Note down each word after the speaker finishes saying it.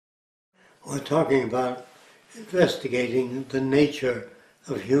We're talking about investigating the nature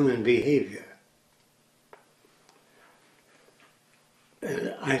of human behavior.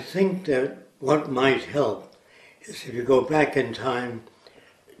 And I think that what might help is if you go back in time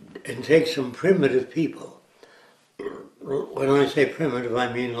and take some primitive people. When I say primitive,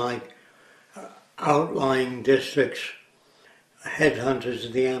 I mean like outlying districts, headhunters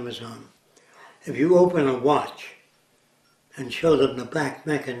of the Amazon. If you open a watch and show them the back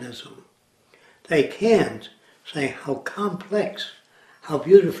mechanism, they can't say how complex, how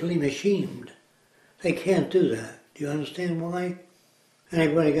beautifully machined. They can't do that. Do you understand why?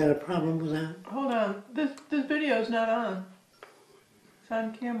 Anybody got a problem with that? Hold on. This video's not on. It's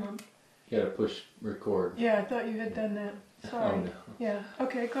on camera. You gotta push record. Yeah, I thought you had done that. Sorry. Oh, no. Yeah.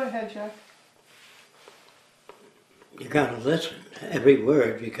 Okay, go ahead, Jack. You gotta listen to every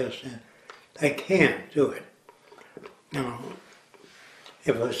word because they can't do it. Now,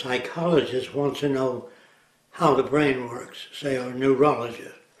 if a psychologist wants to know how the brain works, say, or a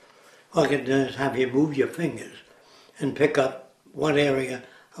neurologist, all you can do is have you move your fingers and pick up what area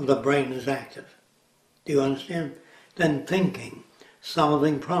of the brain is active. Do you understand? Then thinking,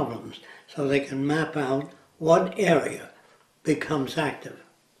 solving problems, so they can map out what area becomes active.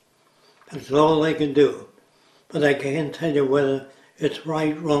 That's all they can do. But they can't tell you whether it's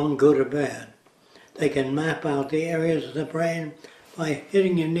right, wrong, good, or bad. They can map out the areas of the brain by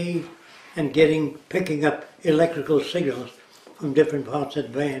hitting your knee and picking up electrical signals from different parts of the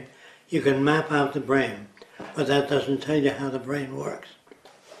brain. You can map out the brain, but that doesn't tell you how the brain works.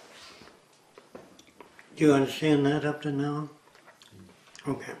 Do you understand that up to now?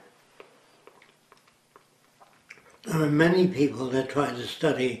 Okay. There are many people that try to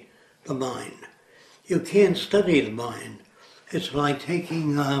study the mind. You can't study the mind. It's like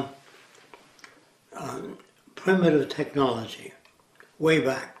taking primitive technology way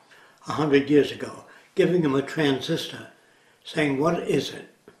back 100 years ago, giving them a transistor, saying, what is it?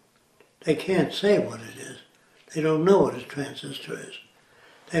 They can't say what it is. They don't know what a transistor is.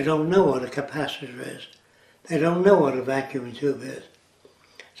 They don't know what a capacitor is. They don't know what a vacuum tube is.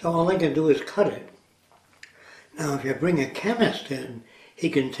 So all they can do is cut it. Now if you bring a chemist in, he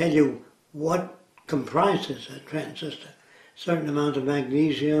can tell you what comprises a transistor. Certain amount of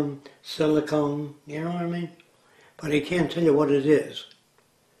magnesium, silicone, you know what I mean? But he can't tell you what it is.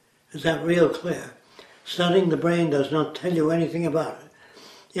 Is that real clear? Studying the brain does not tell you anything about it.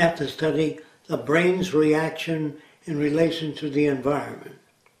 You have to study the brain's reaction in relation to the environment.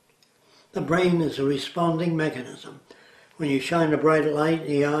 The brain is a responding mechanism. When you shine a bright light in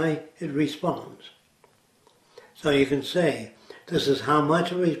the eye, it responds. So you can say, this is how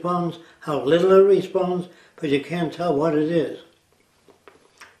much it responds, how little it responds, but you can't tell what it is.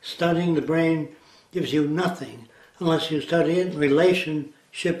 Studying the brain gives you nothing unless you study it in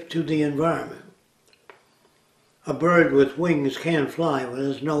relationship to the environment. A bird with wings can't fly when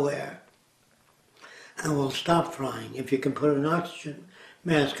there's no air, and will stop flying if you can put an oxygen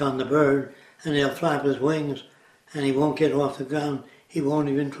mask on the bird, and he'll flap his wings and he won't get off the ground. He won't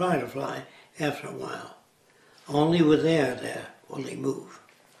even try to fly after a while. Only with air there will he move.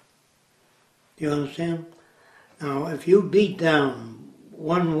 Do you understand? Now, if you beat down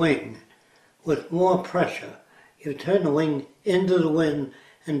one wing with more pressure, you turn the wing into the wind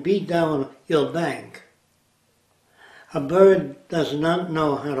and beat down your bank. A bird does not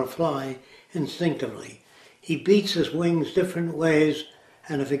know how to fly instinctively. He beats his wings different ways,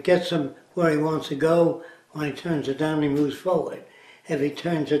 and if it gets him where he wants to go, when he turns it down, he moves forward. If he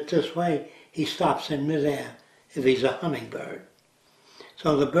turns it this way, he stops in midair, if he's a hummingbird.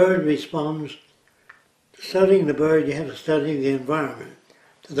 So the bird responds. Studying the bird, you have to study the environment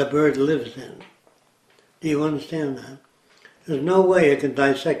that the bird lives in. Do you understand that? There's no way you can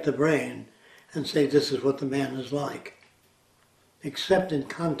dissect the brain and say this is what the man is like, except in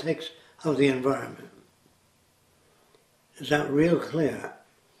context of the environment. Is that real clear?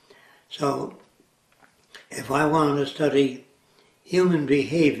 So, if I want to study human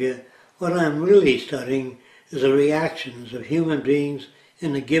behavior, what I'm really studying is the reactions of human beings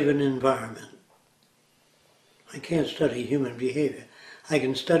in a given environment. I can't study human behavior. I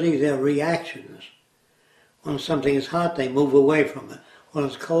can study their reactions. When something is hot, they move away from it. When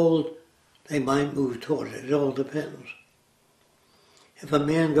it's cold, they might move toward it. It all depends. If a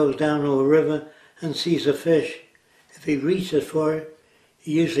man goes down to a river and sees a fish, if he reaches for it,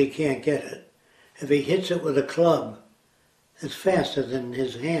 he usually can't get it. If he hits it with a club, it's faster than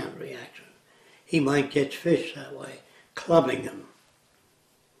his hand reaction. He might catch fish that way, clubbing them.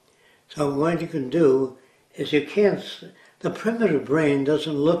 So what you can do is you can't, the primitive brain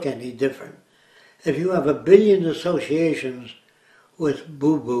doesn't look any different. If you have 1 billion associations with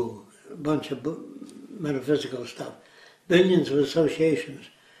boo-boo, a bunch of metaphysical stuff. Billions of associations.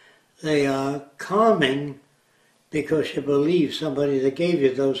 They are calming because you believe somebody that gave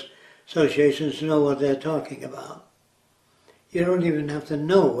you those associations know what they're talking about. You don't even have to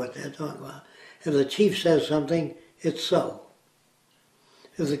know what they're talking about. If the chief says something, it's so.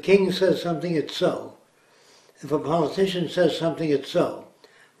 If the king says something, it's so. If a politician says something, it's so.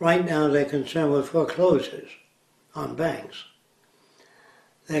 Right now they're concerned with foreclosures on banks.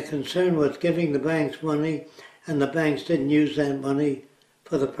 They're concerned with giving the banks money, and the banks didn't use that money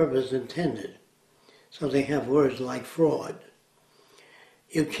for the purpose intended. So they have words like fraud.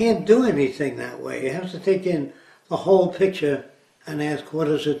 You can't do anything that way. You have to take in the whole picture and ask, what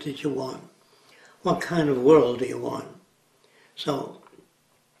is it that you want? What kind of world do you want? So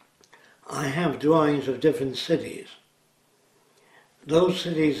I have drawings of different cities. Those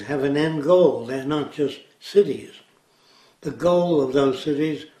cities have an end goal. They're not just cities. The goal of those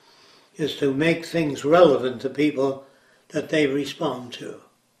cities is to make things relevant to people that they respond to.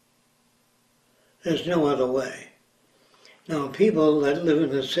 There's no other way. Now, people that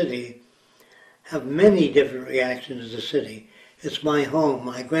live in a city have many different reactions to the city. It's my home.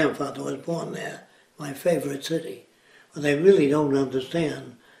 My grandfather was born there, my favorite city. But they really don't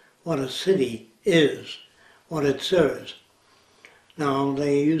understand what a city is, what it serves. Now,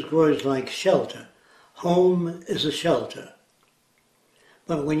 they use words like shelter. Home is a shelter.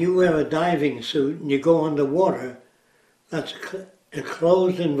 But when you wear a diving suit and you go underwater, that's a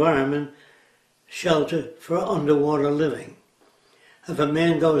closed environment, shelter for underwater living. If a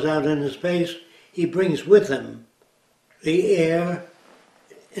man goes out into space, he brings with him the air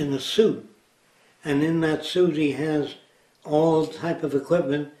in a suit. And in that suit he has all type of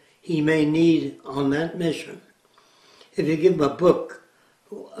equipment he may need on that mission. If you give him a book,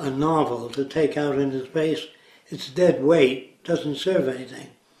 a novel to take out into space, it's dead weight, doesn't serve anything.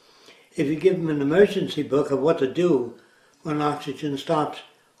 If you give him an emergency book of what to do when oxygen stops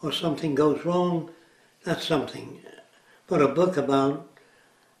or something goes wrong, that's something. But a book about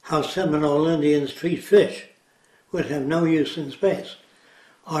how Seminole Indians treat fish would have no use in space.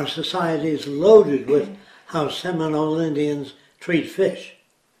 Our society is loaded with how Seminole Indians treat fish.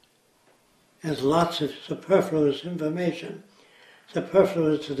 There's lots of superfluous information,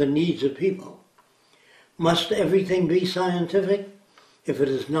 superfluous to the needs of people. Must everything be scientific? If it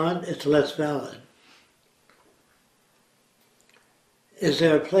is not, it's less valid. Is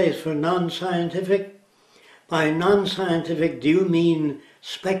there a place for non-scientific? By non-scientific, do you mean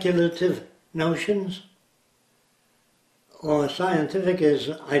speculative notions? Or scientific is,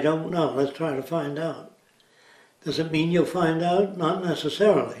 I don't know, let's try to find out. Does it mean you'll find out? Not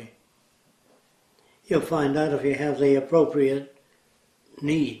necessarily. You'll find out if you have the appropriate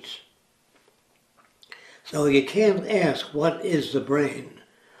needs. So you can't ask, what is the brain?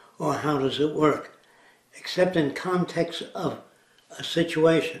 Or how does it work? Except in context of a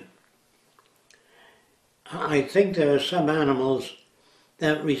situation. I think there are some animals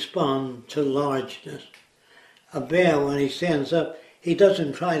that respond to largeness. A bear, when he stands up, he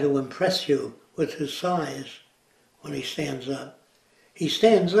doesn't try to impress you with his size when he stands up. He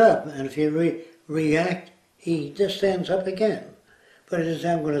stands up, and if you react, he just stands up again. But it is,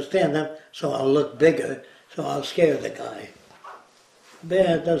 I'm going to stand up so I'll look bigger, so I'll scare the guy.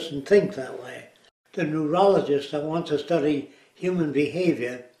 Bear doesn't think that way. The neurologist that wants to study human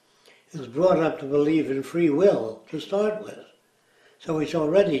behavior is brought up to believe in free will to start with. So he's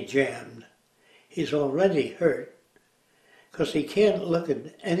already jammed. He's already hurt. Because he can't look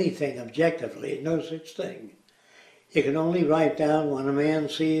at anything objectively, no such thing. You can only write down when a man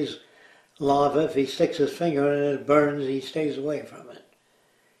sees lava, if he sticks his finger in it, it burns, he stays away from it.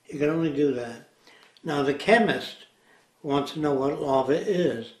 You can only do that. Now the chemist wants to know what lava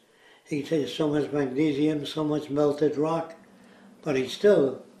is. He can say so much magnesium, so much melted rock, but he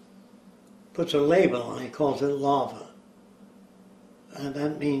still puts a label on it, he calls it lava. And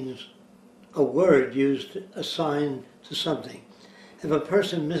that means a word used assigned to something. If a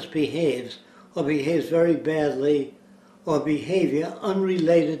person misbehaves or behaves very badly or behavior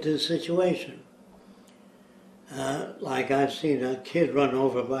unrelated to the situation, like I've seen a kid run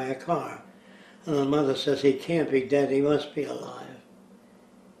over by a car, and the mother says he can't be dead, he must be alive.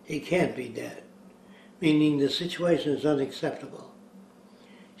 He can't be dead, meaning the situation is unacceptable.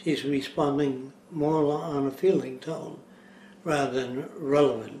 She's responding more on a feeling tone rather than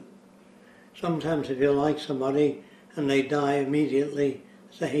relevant. Sometimes if you like somebody and they die immediately,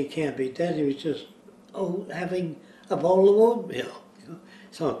 say he can't be dead, he was just having a bowl of oatmeal.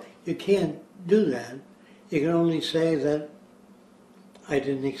 So you can't do that. You can only say that I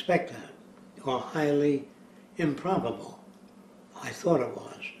didn't expect that, or highly improbable. I thought it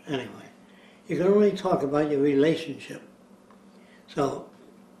was. Anyway, you can only talk about your relationship. So,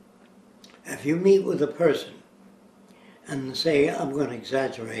 if you meet with a person and say, I'm going to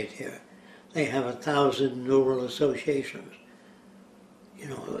exaggerate here, they have 1,000 neural associations, you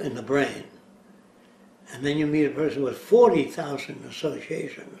know, in the brain. And then you meet a person with 40,000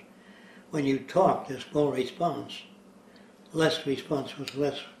 associations. When you talk, there's more response. Less response with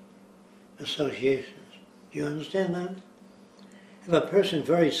less associations. Do you understand that? If a person's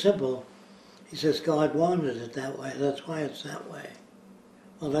very simple, he says, God wanted it that way, that's why it's that way.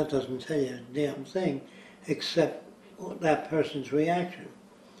 Well, that doesn't tell you a damn thing, except that person's reaction.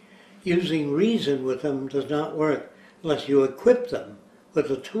 Using reason with them does not work unless you equip them with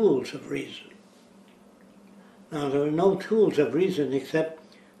the tools of reason. Now, there are no tools of reason except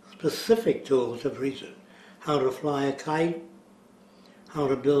specific tools of reason. How to fly a kite, how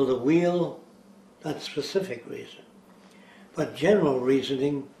to build a wheel, that's specific reason. But general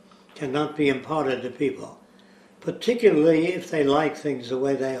reasoning cannot be imparted to people, particularly if they like things the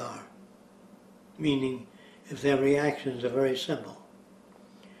way they are, meaning if their reactions are very simple.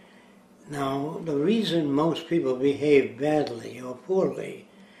 Now, the reason most people behave badly or poorly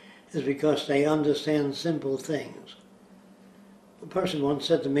is because they understand simple things. A person once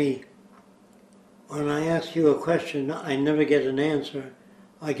said to me, when I ask you a question, I never get an answer,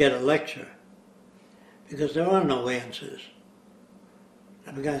 I get a lecture, because there are no answers.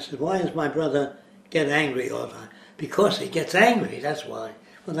 And the guy said, why does my brother get angry all the time? Because he gets angry, that's why.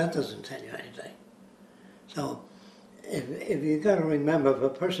 Well, that doesn't tell you anything. So, if you've got to remember, if a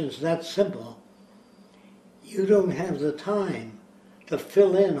person's that simple, you don't have the time to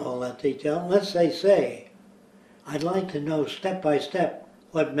fill in all that detail unless they say, I'd like to know step by step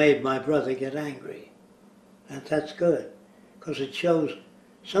what made my brother get angry. That's good, because it shows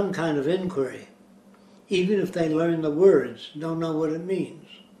some kind of inquiry. Even if they learn the words, don't know what it means.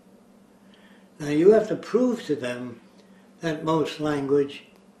 Now you have to prove to them that most language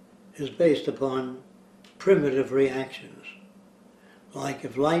is based upon primitive reactions. Like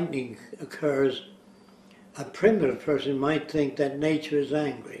if lightning occurs, a primitive person might think that nature is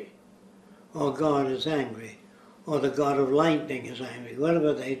angry, or God is angry, or the God of lightning is angry,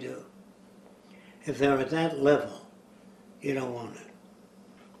 whatever they do. If they're at that level, you don't want it.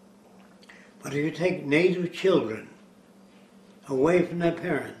 But if you take native children away from their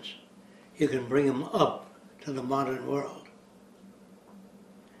parents, you can bring them up to the modern world.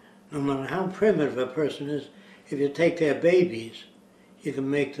 No matter how primitive a person is, if you take their babies, you can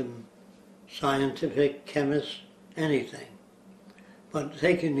make them scientific, chemists, anything. But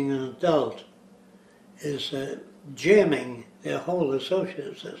taking an adult is jamming their whole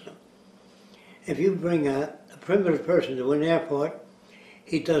associative system. If you bring a primitive person to an airport,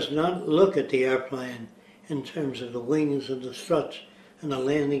 he does not look at the airplane in terms of the wings and the struts and the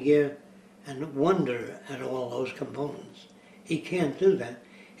landing gear and wonder at all those components. He can't do that.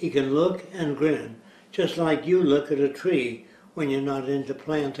 He can look and grin, just like you look at a tree when you're not into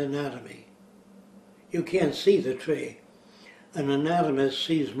plant anatomy. You can't see the tree. An anatomist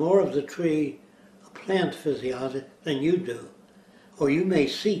sees more of the tree, a plant physiologist, than you do. Or you may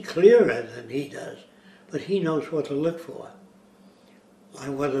see clearer than he does, but he knows what to look for.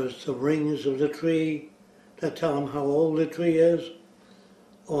 Like whether it's the rings of the tree that tell him how old the tree is,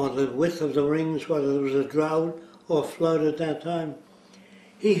 or the width of the rings, whether there was a drought or flood at that time.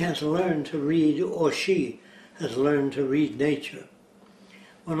 He has learned to read, or she has learned to read nature.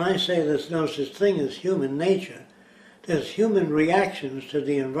 When I say there's no such thing as human nature, there's human reactions to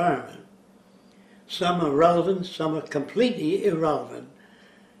the environment. Some are relevant, some are completely irrelevant.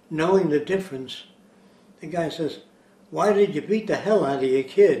 Knowing the difference, the guy says, why did you beat the hell out of your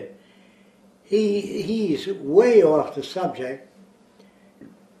kid? He's way off the subject.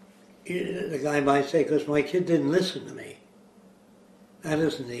 The guy might say, because my kid didn't listen to me. That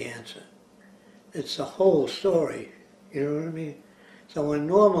isn't the answer. It's the whole story. You know what I mean? So when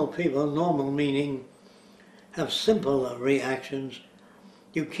normal people, normal meaning, have simple reactions,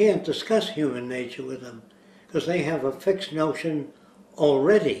 you can't discuss human nature with them because they have a fixed notion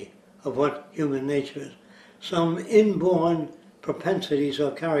already of what human nature is. Some inborn propensities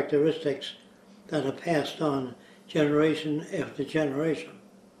or characteristics that are passed on generation after generation.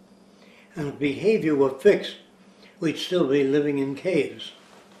 And if behavior were fixed, we'd still be living in caves.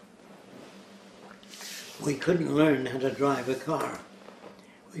 We couldn't learn how to drive a car.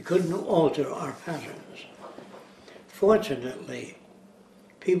 We couldn't alter our patterns. Fortunately,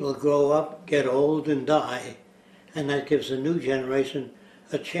 people grow up, get old, and die, and that gives a new generation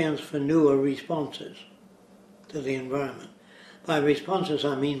a chance for newer responses to the environment. By responses,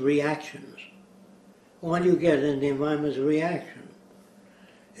 I mean reactions. What you get in the environment is a reaction.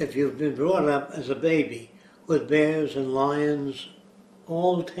 If you've been brought up as a baby with bears and lions,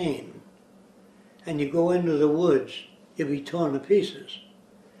 all tame, and you go into the woods, you'll be torn to pieces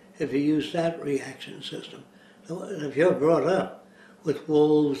if you use that reaction system. If you're brought up with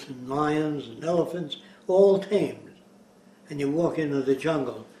wolves and lions and elephants, all tamed, and you walk into the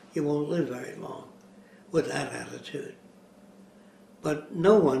jungle, you won't live very long with that attitude. But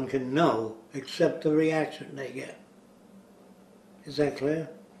no one can know except the reaction they get. Is that clear?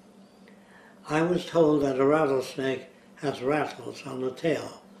 I was told that a rattlesnake has rattles on the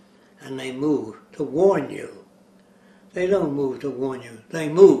tail, and they move to warn you. They don't move to warn you. They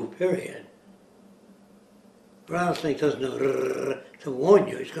move, period. A rattlesnake doesn't know to warn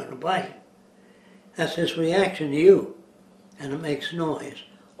you he's going to bite. That's his reaction to you, and it makes noise.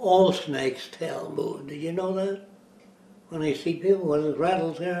 All snakes' tail move. Did you know that? When they see people, whether it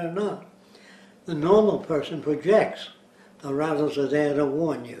rattles there or not. The normal person projects. The rattles are there to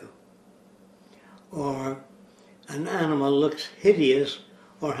warn you. Or an animal looks hideous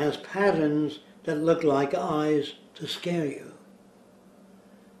or has patterns that look like eyes to scare you.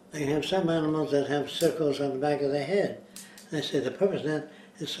 They have some animals that have circles on the back of their head. And they say the purpose of that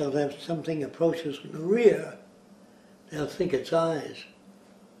is so that if something approaches from the rear, they'll think it's eyes.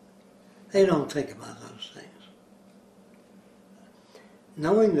 They don't think about those things.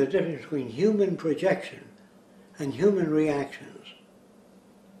 Knowing the difference between human projection and human reactions,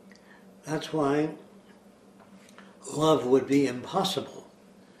 that's why love would be impossible.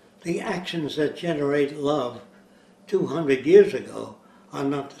 The actions that generate love 200 years ago are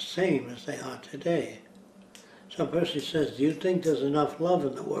not the same as they are today. So a person says, do you think there's enough love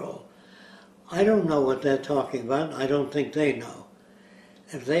in the world? I don't know what they're talking about. I don't think they know.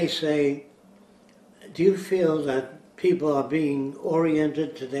 If they say, do you feel that people are being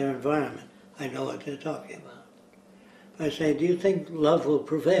oriented to their environment? I know what they're talking about. If I say, do you think love will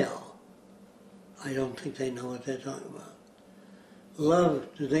prevail? I don't think they know what they're talking about. Love,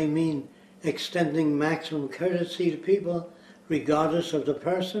 do they mean extending maximum courtesy to people regardless of the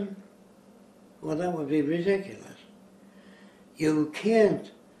person? Well, that would be ridiculous. You can't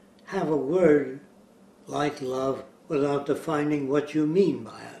have a word like love without defining what you mean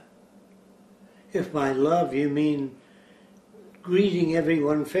by it. If by love you mean greeting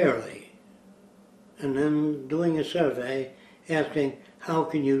everyone fairly, and then doing a survey asking how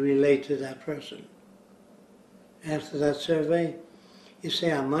can you relate to that person. After that survey, you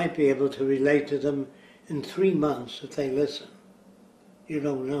say, I might be able to relate to them in 3 months if they listen. You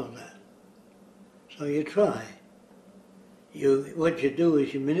don't know that. So you try. What you do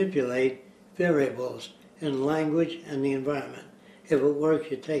is you manipulate variables in language and the environment. If it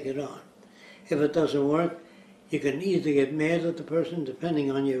works, you take it on. If it doesn't work, you can either get mad at the person,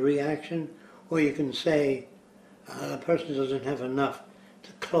 depending on your reaction, or you can say, the person doesn't have enough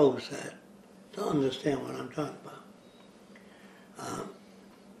to close that, to understand what I'm talking about.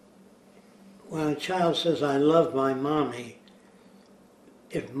 When a child says, I love my mommy,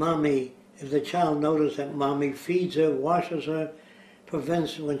 if the child notices that mommy feeds her, washes her,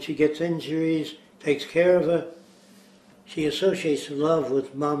 prevents when she gets injuries, takes care of her, she associates love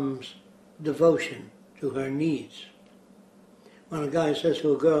with mom's devotion to her needs. When a guy says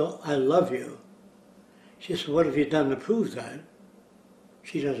to a girl, I love you, she says, what have you done to prove that?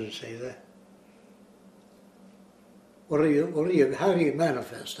 She doesn't say that. How do you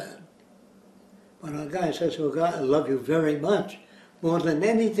manifest that? When a guy says to a guy, I love you very much, more than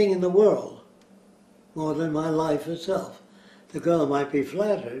anything in the world, more than my life itself, the girl might be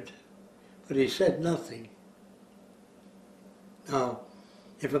flattered, but he said nothing. Now,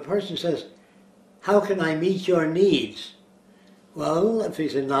 if a person says, how can I meet your needs? Well, if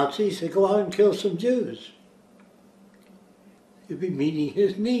he's a Nazi, he said, go out and kill some Jews. You'd be meeting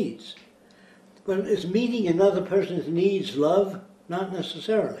his needs. But is meeting another person's needs love? Not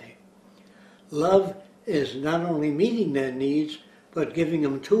necessarily. Love is not only meeting their needs, but giving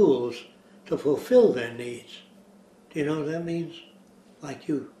them tools to fulfill their needs. Do you know what that means? Like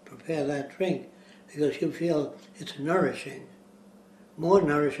you prepare that drink because you feel it's nourishing, more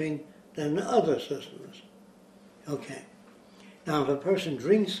nourishing than other systems. Okay. Now, if a person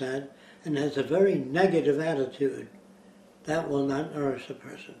drinks that and has a very negative attitude, that will not nourish the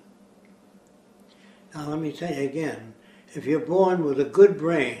person. Now, let me tell you again, if you're born with a good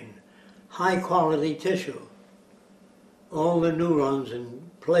brain, high-quality tissue, all the neurons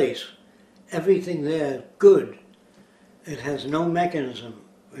in place, everything there good, it has no mechanism,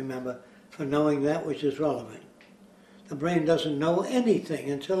 remember, for knowing that which is relevant. The brain doesn't know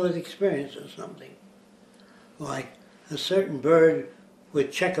anything until it experiences something. Like a certain bird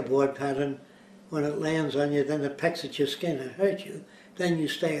with checkerboard pattern, when it lands on you, then it pecks at your skin and hurts you. then you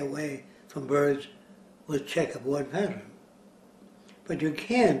stay away from birds with checkerboard pattern. But you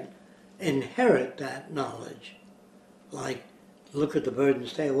can't inherit that knowledge, like look at the bird and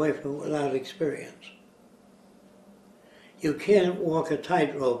stay away from it without experience. You can't walk a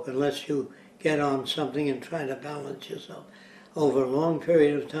tightrope unless you get on something and try to balance yourself over a long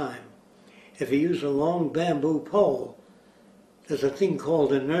period of time. If you use a long bamboo pole, there's a thing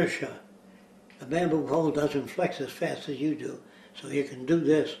called inertia. A bamboo pole doesn't flex as fast as you do, so you can do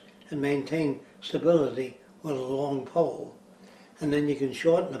this and maintain stability with a long pole. And then you can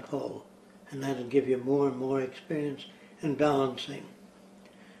shorten the pole, and that'll give you more and more experience in balancing.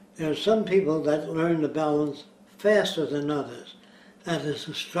 There are some people that learn to balance faster than others. That is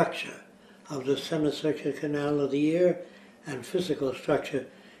the structure of the semicircular canal of the ear, and physical structure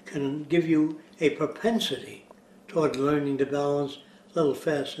can give you a propensity toward learning to balance a little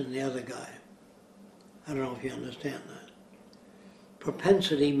faster than the other guy. I don't know if you understand that.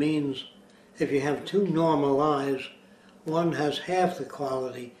 Propensity means if you have two normal eyes, one has half the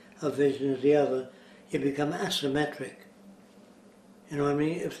quality of vision as the other, you become asymmetric. You know what I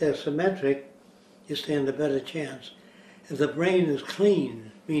mean? If they're symmetric, you stand a better chance. If the brain is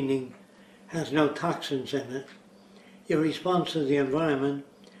clean, meaning has no toxins in it, your response to the environment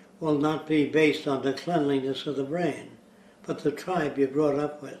will not be based on the cleanliness of the brain, but the tribe you're brought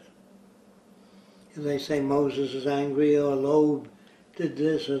up with. If they say Moses is angry or Loeb did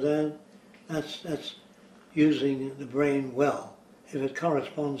this or that, that's using the brain well, if it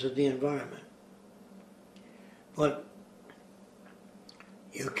corresponds to the environment. But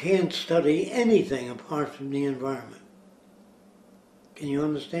you can't study anything apart from the environment. Can you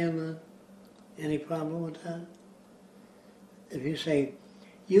understand that? Any problem with that? If you say,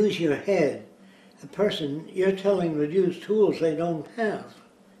 use your head, a person, you're telling them to use tools they don't have,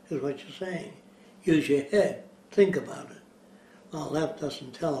 is what you're saying. Use your head, think about it. Well, that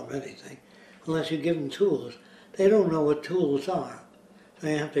doesn't tell them anything, unless you give them tools. They don't know what tools are, so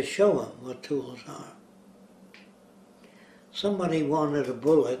you have to show them what tools are. Somebody wanted a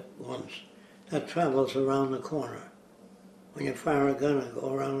bullet once that travels around the corner. When you fire a gun, it'll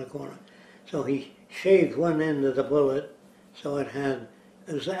go around the corner. So he shaved one end of the bullet so it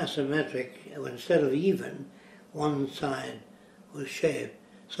was asymmetric. Instead of even, one side was shaved,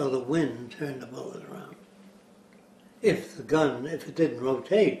 so the wind turned the bullet around. If it didn't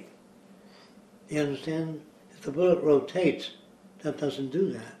rotate, you understand? If the bullet rotates, that doesn't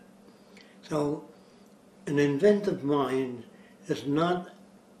do that. So an inventive mind is not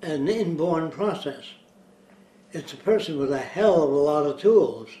an inborn process. It's a person with a hell of a lot of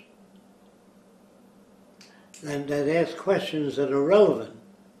tools and that ask questions that are relevant.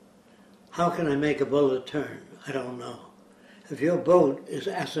 How can I make a bullet turn? I don't know. If your boat is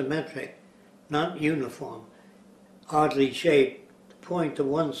asymmetric, not uniform, oddly shaped, point to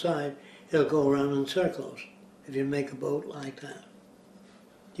one side, it'll go around in circles if you make a boat like that.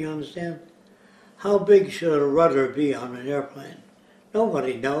 Do you understand? How big should a rudder be on an airplane?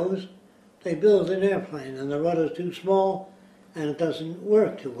 Nobody knows. They build an airplane and the rudder's too small and it doesn't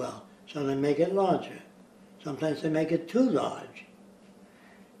work too well, so they make it larger. Sometimes they make it too large.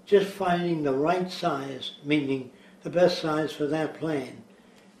 Just finding the right size, meaning the best size for that plane,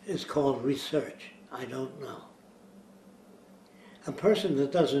 is called research. I don't know. A person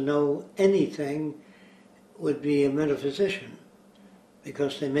that doesn't know anything would be a metaphysician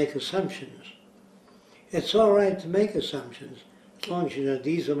because they make assumptions. It's all right to make assumptions as long as you know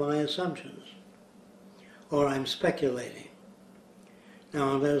these are my assumptions or I'm speculating.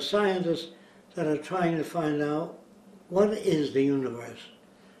 Now there are scientists that are trying to find out what is the universe.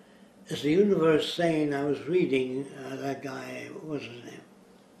 Is the universe saying, I was reading that guy, what was his name?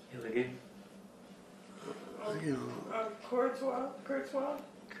 Hilligan? You know, Kurzweil,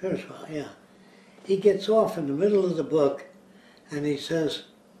 yeah. He gets off in the middle of the book and he says,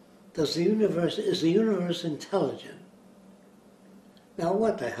 is the universe intelligent? Now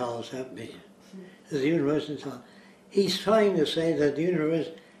what the hell does that mean? Is the universe intelligent? He's trying to say that the universe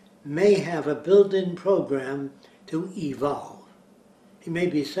may have a built-in program to evolve. He may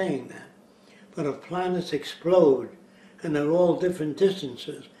be saying that. But if planets explode and they're all different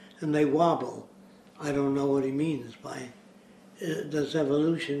distances and they wobble, I don't know what he means by does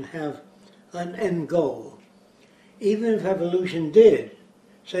evolution have an end goal. Even if evolution did,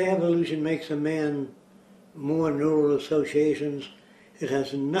 say evolution makes a man more neural associations, it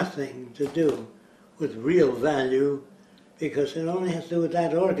has nothing to do with real value because it only has to do with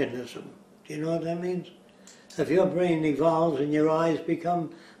that organism. Do you know what that means? If your brain evolves and your eyes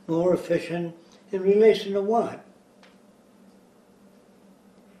become more efficient, in relation to what?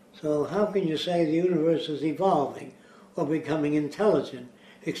 So how can you say the universe is evolving? or becoming intelligent,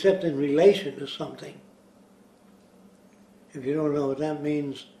 except in relation to something. If you don't know what that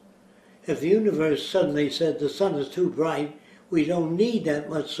means, if the universe suddenly said the sun is too bright, we don't need that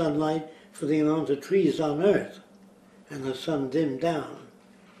much sunlight for the amount of trees on Earth, and the sun dimmed down,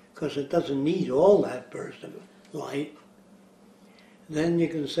 because it doesn't need all that burst of light, then you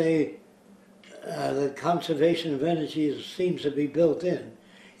can say that conservation of energy seems to be built in.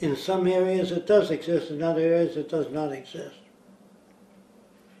 In some areas it does exist, in other areas it does not exist.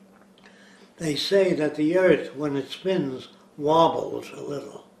 They say that the Earth, when it spins, wobbles a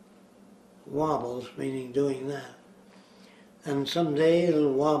little. Wobbles, meaning doing that. And someday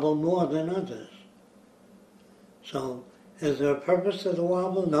it'll wobble more than others. So, is there a purpose to the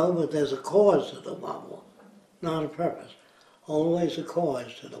wobble? No, but there's a cause to the wobble, not a purpose. Always a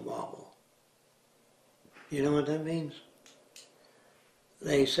cause to the wobble. You know what that means?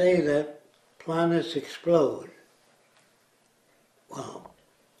 They say that planets explode. Well,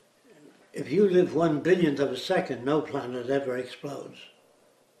 if you live 1/1000000000th of a second, no planet ever explodes.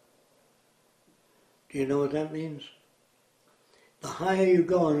 Do you know what that means? The higher you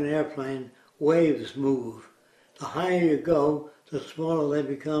go on an airplane, waves move. The higher you go, the smaller they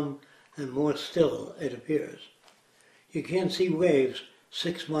become and more still it appears. You can't see waves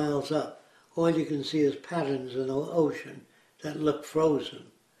 6 miles up. All you can see is patterns in the ocean that look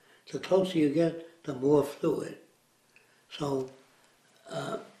frozen. The closer you get, the more fluid. So,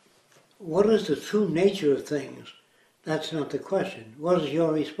 what is the true nature of things? That's not the question. What is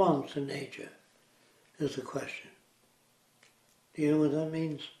your response to nature? Is the question. Do you know what that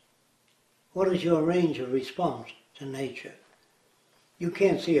means? What is your range of response to nature? You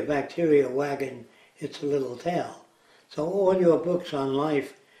can't see a bacteria wagging its little tail. So all your books on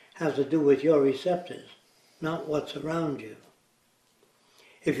life have to do with your receptors, not what's around you.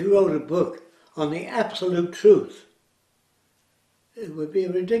 If you wrote a book on the absolute truth, it would be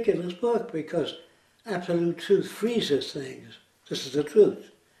a ridiculous book because absolute truth freezes things. This is the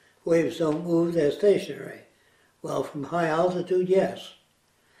truth. Waves don't move, they're stationary. Well, from high altitude, yes.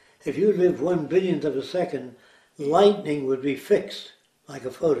 If you live 1/10000000th of a second, lightning would be fixed like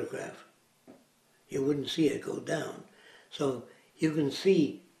a photograph. You wouldn't see it go down. So you can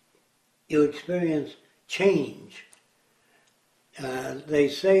see, you experience change. They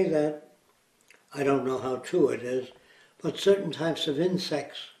say that, I don't know how true it is, but certain types of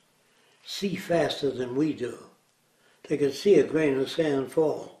insects see faster than we do. They can see a grain of sand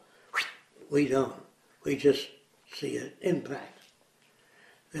fall. We don't. We just see an impact.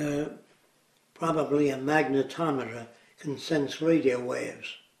 Probably a magnetometer can sense radio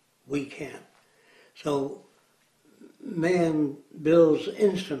waves. We can't. So man builds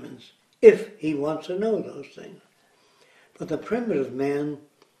instruments if he wants to know those things. But the primitive man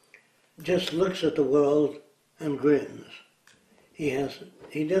just looks at the world and grins. He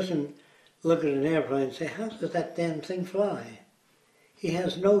doesn't look at an airplane and say, how does that damn thing fly? He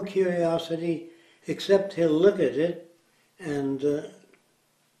has no curiosity except he'll look at it and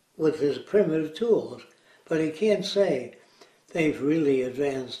with his primitive tools. But he can't say they've really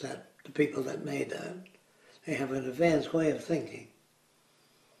advanced that, the people that made that. They have an advanced way of thinking.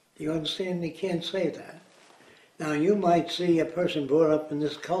 Do you understand? He can't say that. Now you might see a person brought up in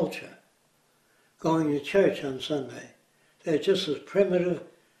this culture going to church on Sunday. They're just as primitive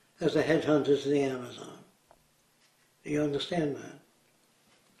as the headhunters in the Amazon. Do you understand that?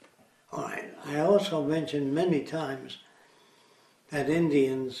 All right. I also mentioned many times that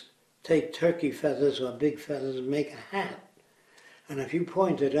Indians take turkey feathers or big feathers and make a hat. And if you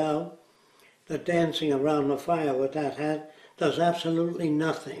pointed out that dancing around the fire with that hat does absolutely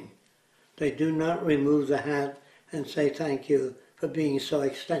nothing. They do not remove the hat and say thank you for being so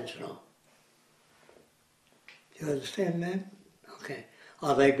extensional. Do you understand that? Okay.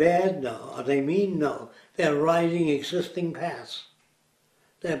 Are they bad? No. Are they mean? No. They're riding existing paths.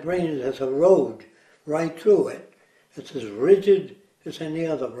 Their brain has a road right through it. It's as rigid as any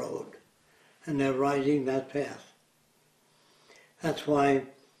other road. And they're riding that path. That's why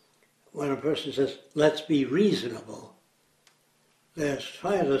when a person says, let's be reasonable, they're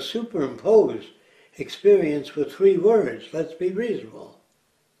trying to superimpose experience with 3 words. Let's be reasonable.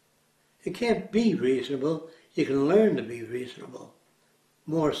 You can't be reasonable. You can learn to be reasonable.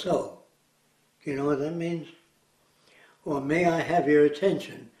 More so. Do you know what that means? Or may I have your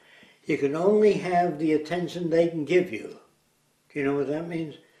attention? You can only have the attention they can give you. Do you know what that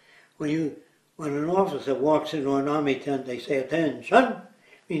means? When an officer walks into an army tent, they say, attention,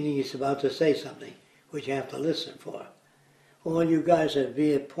 meaning he's about to say something, which you have to listen for. All you guys are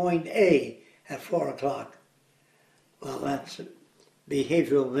be at point A at 4 o'clock. Well, that's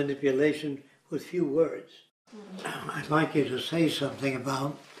behavioral manipulation with few words. I'd like you to say something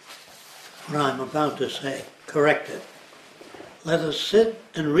about what I'm about to say. Correct it. Let us sit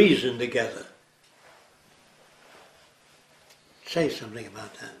and reason together. Say something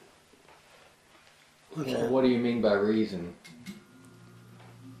about that. What's Well, that? what do you mean by reason?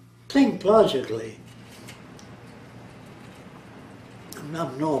 Think logically.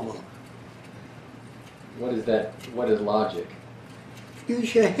 I'm normal. What is that? What is logic?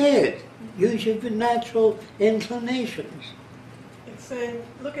 Use your head. Use your natural inclinations. It's saying,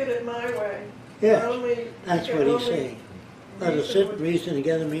 look at it my way. Yes, Only, that's you what can he's only saying. Let us reason sit with- and reason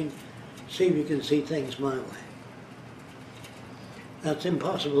together means see if you can see things my way. That's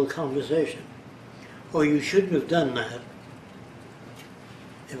impossible conversation. Or you shouldn't have done that.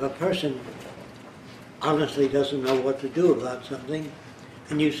 If a person honestly doesn't know what to do about something,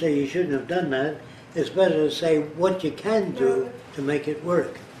 and you say you shouldn't have done that, it's better to say what you can do to make it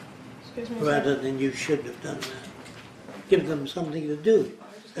work, Excuse me a rather second. than you shouldn't have done that. Give them something to do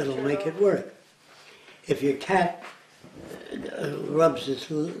that'll make it work. If your cat rubs its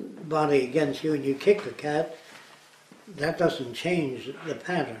body against you and you kick the cat, that doesn't change the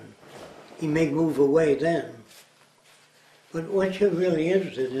pattern. He may move away then. But what you're really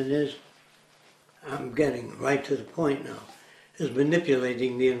interested in is, I'm getting right to the point now, is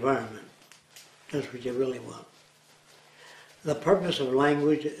manipulating the environment. That's what you really want. The purpose of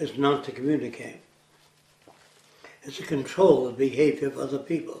language is not to communicate. It's to control the behavior of other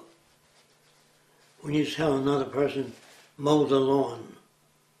people. When you tell another person, mow the lawn,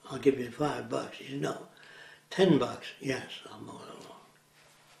 I'll give you $5. You say, no. $10, yes, I'll mow the lawn.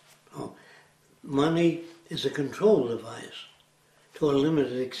 Oh, money is a control device to a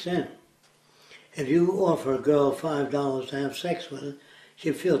limited extent. If you offer a girl $5 to have sex with her,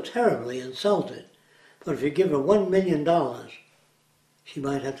 she'll feel terribly insulted. But if you give her $1 million, she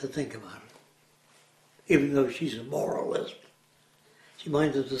might have to think about it. Even though she's a moralist. She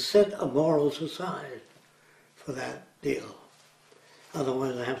might have to set a morals aside for that deal.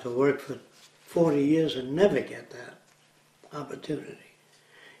 Otherwise I have to work for 40 years and never get that opportunity.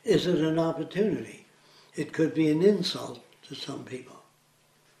 Is it an opportunity? It could be an insult to some people.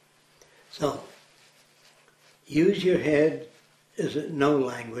 So, use your head is no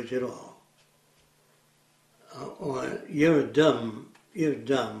language at all. Or you're dumb,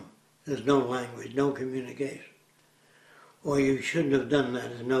 there's no language, no communication. Or you shouldn't have done that,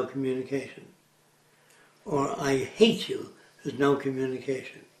 there's no communication. Or I hate you, there's no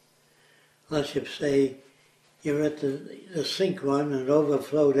communication. Unless you say, you're at the sink run and it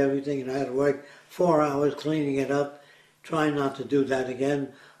overflowed everything and I had to work 4 hours cleaning it up. Try not to do that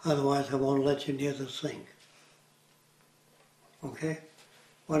again, otherwise I won't let you near the sink. Okay?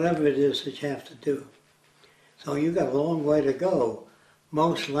 Whatever it is that you have to do. So you've got a long way to go.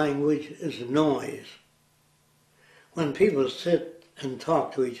 Most language is noise. When people sit and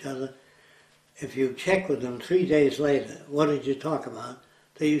talk to each other, if you check with them 3 days later, what did you talk about?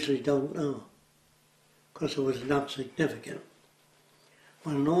 They usually don't know, because it was not significant.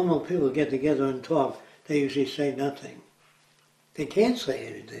 When normal people get together and talk, they usually say nothing. They can't say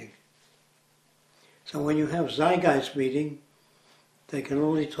anything. So when you have zeitgeist meeting, they can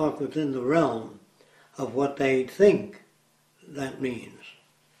only talk within the realm of what they think that means.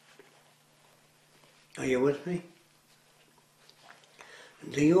 Are you with me?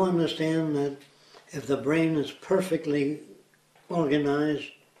 Do you understand that if the brain is perfectly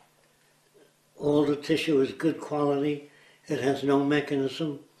organized, all the tissue is good quality, it has no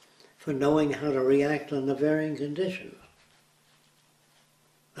mechanism for knowing how to react under varying conditions?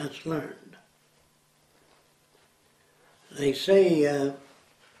 That's learned. They say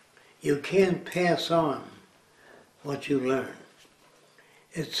you can't pass on what you learn.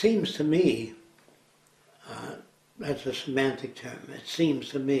 It seems to me, that's a semantic term, it seems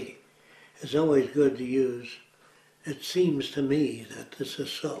to me. It's always good to use, it seems to me that this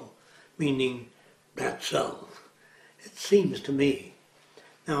is so, meaning that's so. It seems to me.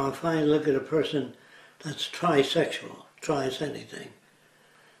 Now if I look at a person that's trisexual, tries anything,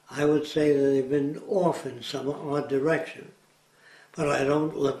 I would say that they've been off in some odd direction. But I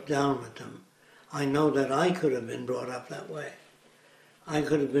don't look down at them. I know that I could have been brought up that way. I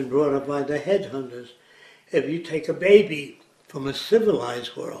could have been brought up by the headhunters. If you take a baby from a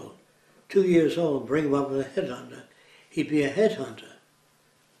civilized world, 2 years old, bring him up with a headhunter, he'd be a headhunter.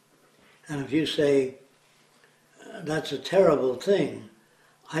 And if you say, that's a terrible thing,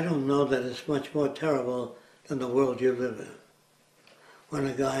 I don't know that it's much more terrible than the world you live in. When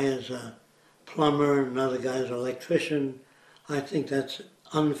a guy is a plumber, another guy is an electrician, I think that's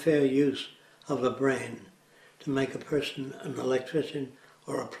unfair use of the brain to make a person an electrician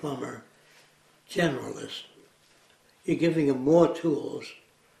or a plumber generalist. You're giving them more tools,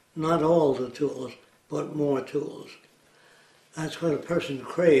 not all the tools, but more tools. That's what a person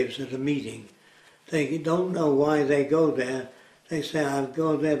craves at a meeting. They don't know why they go there. They say, I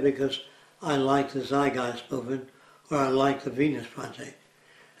go there because I like the Zeitgeist movement, or I like the Venus Project.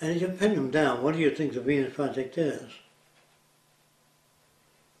 And you pin them down. What do you think the Venus Project is?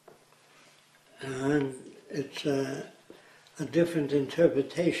 And it's a different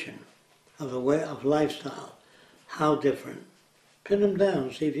interpretation of a way of lifestyle. How different? Pin them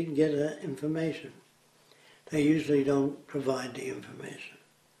down, see if you can get information. They usually don't provide the information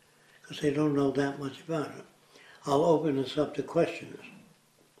because they don't know that much about it. I'll open this up to questions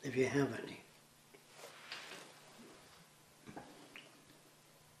if you have any.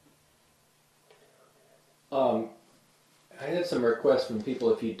 I had some requests from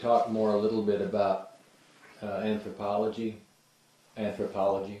people if you'd talk more a little bit about anthropology as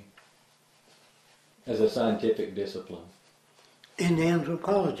a scientific discipline. In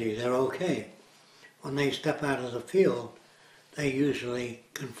anthropology, they're okay. When they step out of the field, they usually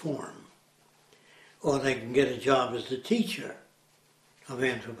conform. Or they can get a job as the teacher of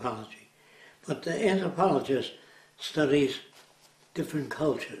anthropology. But the anthropologist studies different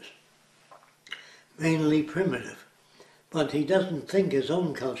cultures, mainly primitive. But he doesn't think his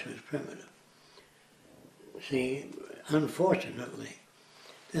own culture is primitive. See, unfortunately,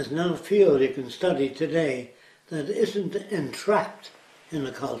 there's no field you can study today that isn't entrapped in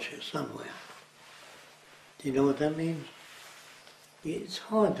a culture somewhere. Do you know what that means? It's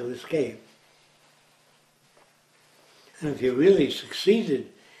hard to escape. And if you really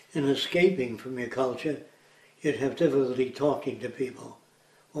succeeded in escaping from your culture, you'd have difficulty talking to people.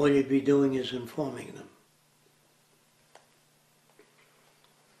 All you'd be doing is informing them.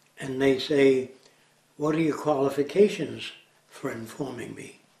 And they say, what are your qualifications for informing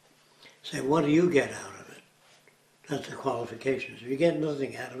me? Say, what do you get out of it? That's the qualifications. If you get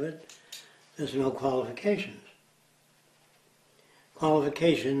nothing out of it, there's no qualifications.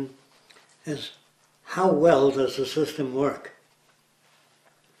 Qualification is how well does the system work?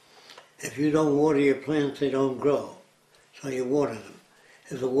 If you don't water your plants, they don't grow. So you water them.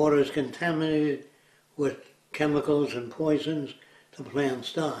 If the water is contaminated with chemicals and poisons, the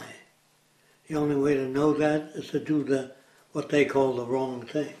plants die. The only way to know that is to do what they call the wrong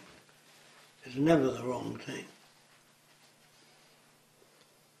thing. It's never the wrong thing.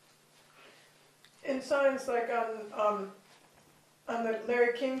 In science, like on the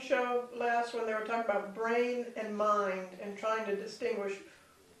Larry King show last, when they were talking about brain and mind and trying to distinguish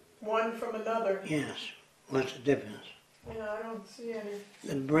one from another. Yes. What's the difference? Yeah, I don't see any.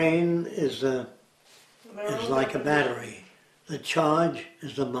 The brain is like a battery. The charge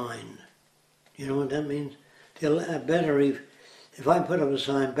is the mind. You know what that means? A battery, if I put up a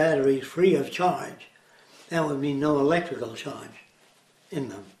sign, batteries free of charge, that would mean no electrical charge in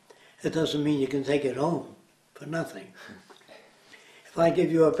them. It doesn't mean you can take it home for nothing. If I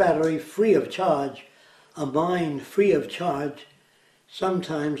give you a battery free of charge, a mind free of charge,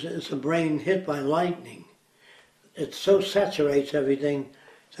 sometimes it's a brain hit by lightning. It so saturates everything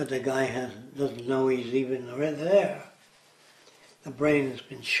that the guy doesn't know he's even there. The brain has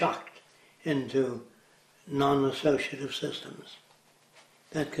been shocked into non-associative systems.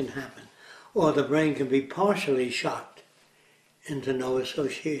 That can happen. Or the brain can be partially shocked into no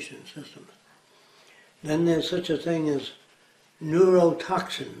association systems. Then there's such a thing as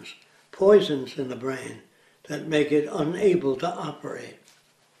neurotoxins, poisons in the brain that make it unable to operate.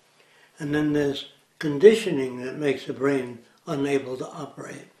 And then there's conditioning that makes the brain unable to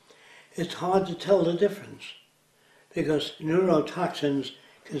operate. It's hard to tell the difference because neurotoxins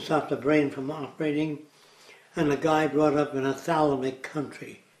can stop the brain from operating, and a guy brought up in a thalamic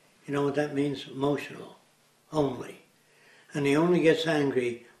country. You know what that means? Emotional, only. And he only gets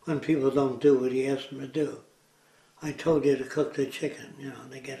angry when people don't do what he asks them to do. I told you to cook the chicken,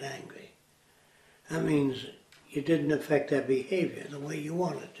 they get angry. That means you didn't affect their behavior the way you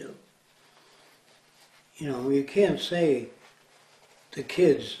wanted to. You can't say to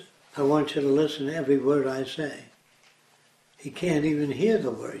kids, I want you to listen to every word I say. He can't even hear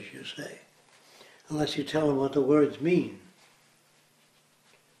the words you say unless you tell him what the words mean.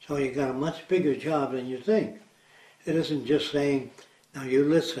 So you got a much bigger job than you think. It isn't just saying, now you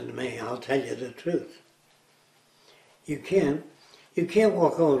listen to me, I'll tell you the truth. You can't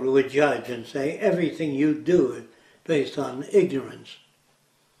walk over to a judge and say everything you do is based on ignorance.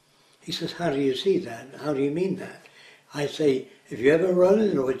 He says, how do you see that? How do you mean that? I say, if you ever run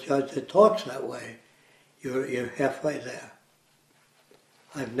into a judge that talks that way, you're halfway there.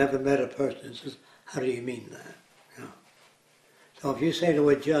 I've never met a person that says, how do you mean that? So if you say to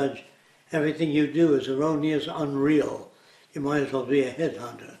a judge, Everything you do is erroneous, unreal. You might as well be a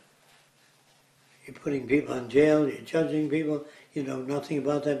headhunter. You're putting people in jail, you're judging people, you know nothing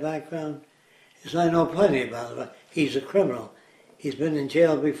about their background. He says, I know plenty about it. He's a criminal. He's been in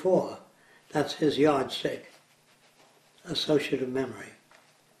jail before. That's his yardstick. Associative memory.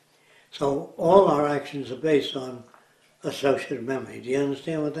 So all our actions are based on associative memory. Do you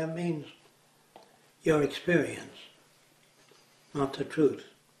understand what that means? Your experience, not the truth.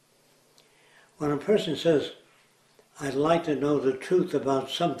 When a person says, I'd like to know the truth about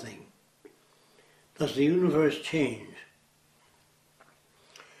something, does the universe change?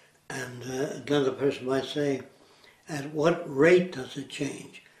 And another person might say, at what rate does it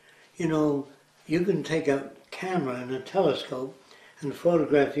change? You know, you can take a camera and a telescope and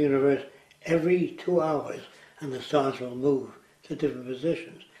photograph the universe every 2 hours and the stars will move to different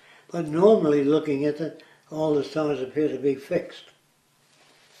positions. But normally looking at it, all the stars appear to be fixed.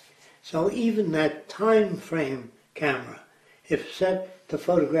 So even that time frame camera, if set to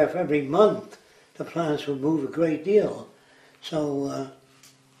photograph every month, the planets will move a great deal. So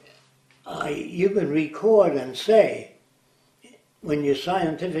you can record and say, when you're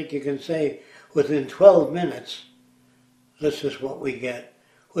scientific, you can say, within 12 minutes, this is what we get.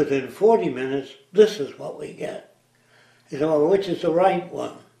 Within 40 minutes, this is what we get. You say, well, which is the right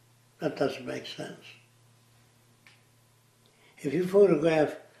one? That doesn't make sense. If you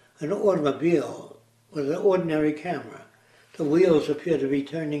photograph an automobile with an ordinary camera, the wheels appear to be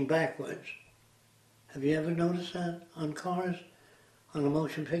turning backwards. Have you ever noticed that on cars, on a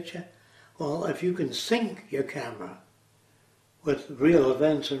motion picture? Well, if you can sync your camera with real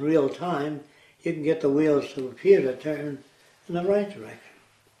events in real time, you can get the wheels to appear to turn in the right direction.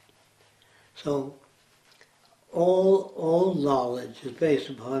 So all knowledge is based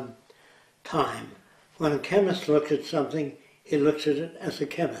upon time. When a chemist looks at something, he looks at it as a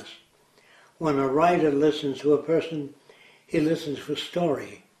chemist. When a writer listens to a person, he listens for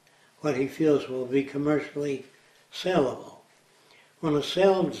story, what he feels will be commercially saleable. When a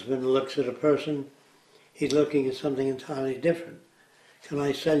salesman looks at a person, he's looking at something entirely different. Can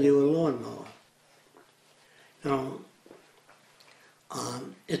I sell you a lawnmower? Now,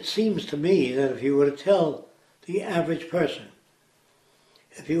 it seems to me that if you were to tell the average person,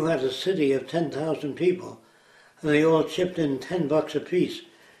 if you had a city of 10,000 people and they all chipped in $10 apiece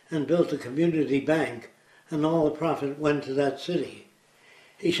and built a community bank and all the profit went to that city,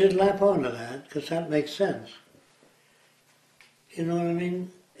 he should lap onto that because that makes sense. You know what I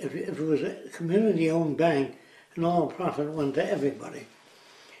mean? If it was a community-owned bank and all the profit went to everybody.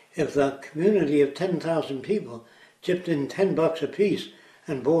 If the community of 10,000 people chipped in $10 apiece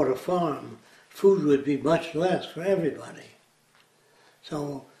and bought a farm, food would be much less for everybody.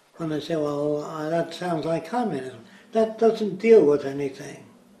 So when they say, well, that sounds like communism, that doesn't deal with anything.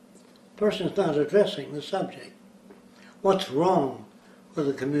 The person's not addressing the subject. What's wrong with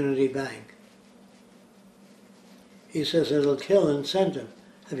a community bank? He says it'll kill incentive.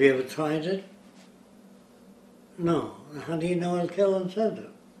 Have you ever tried it? No. How do you know it'll kill incentive?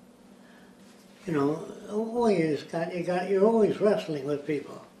 You know, you're always wrestling with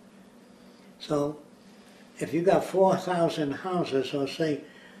people. So if you got 4,000 houses, or say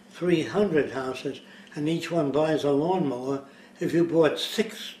 300 houses, and each one buys a lawnmower, if you bought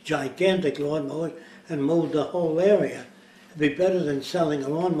 6 gigantic lawnmowers and mowed the whole area, it'd be better than selling a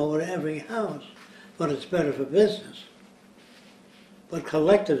lawnmower to every house, but it's better for business. But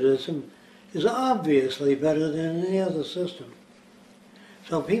collectivism is obviously better than any other system.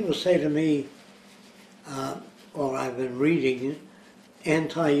 So people say to me, or I've been reading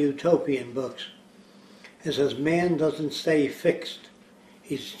anti-utopian books, it says man doesn't stay fixed,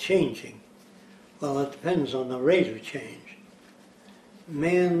 he's changing. Well, it depends on the rate of change.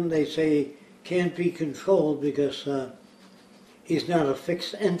 Man, they say, can't be controlled because he's not a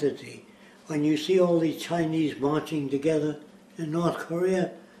fixed entity. When you see all these Chinese marching together in North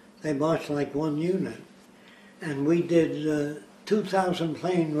Korea, they march like one unit. And we did 2,000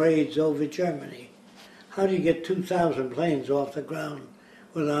 plane raids over Germany. How do you get 2,000 planes off the ground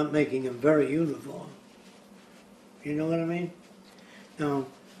without making them very uniform? You know what I mean? Now,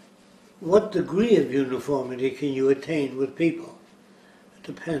 what degree of uniformity can you attain with people? It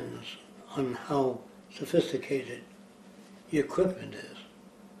depends on how sophisticated the equipment is.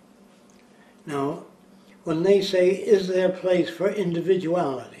 Now, when they say, is there a place for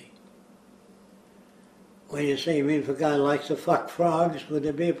individuality? When you say, you mean if a guy likes to fuck frogs, would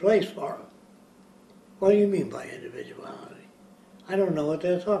there be a place for him? What do you mean by individuality? I don't know what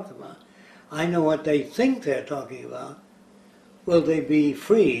they're talking about. I know what they think they're talking about. Will they be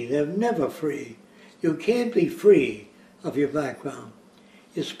free? They're never free. You can't be free of your background.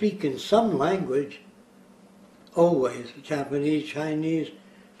 You speak in some language, always, Japanese, Chinese,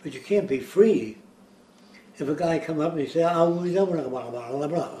 but you can't be free. If a guy come up and he say, I'm an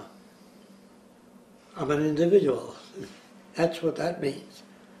individual. That's what that means.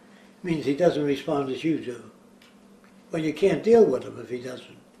 It means he doesn't respond as you do. Well, you can't deal with him if he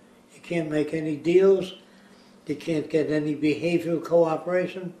doesn't. You can't make any deals. You can't get any behavioral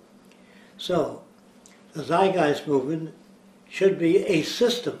cooperation. So, the Zeitgeist movement should be a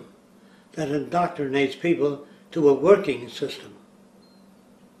system that indoctrinates people to a working system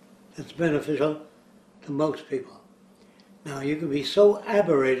that's beneficial to most people. Now, you can be so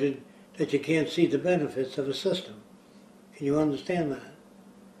aberrated that you can't see the benefits of a system. Can you understand that?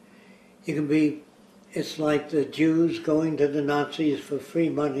 You can be, it's like the Jews going to the Nazis for free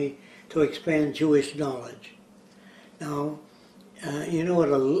money to expand Jewish knowledge. Now, you know what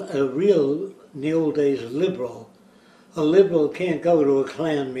a real, in the old days, a liberal can't go to a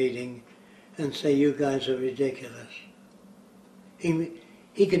Klan meeting and say, you guys are ridiculous.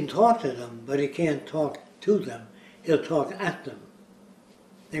 He can talk to them, but he can't talk to them. He'll talk at them.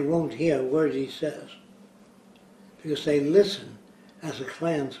 They won't hear a word he says, because they listen as a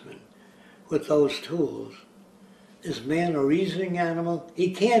Klansman with those tools. Is man a reasoning animal?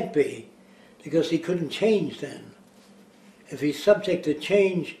 He can't be, because he couldn't change then. If he's subject to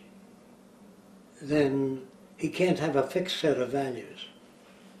change, then he can't have a fixed set of values.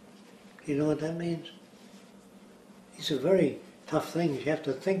 You know what that means? These are very tough things. You have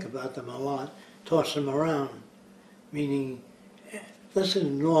to think about them a lot, toss them around, meaning listen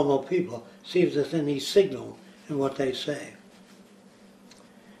to normal people, see if there's any signal in what they say.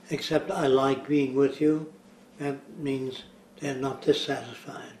 Except I like being with you, that means they're not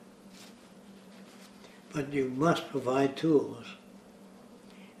dissatisfied. But you must provide tools.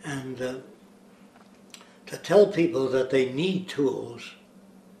 And to tell people that they need tools,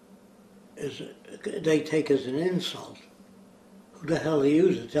 they take as an insult. Who the hell are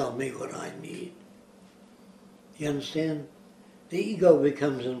you to tell me what I need? You understand? The ego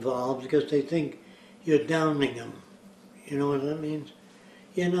becomes involved because they think you're downing them. You know what that means?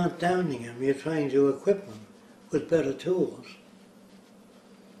 You're not downing them, you're trying to equip them with better tools.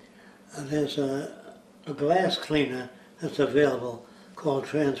 There's a glass cleaner that's available called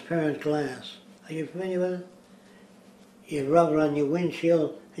transparent glass. Are you familiar with it? You rub it on your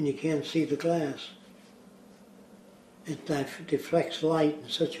windshield and you can't see the glass. It deflects light in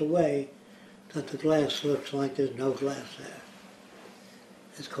such a way that the glass looks like there's no glass there.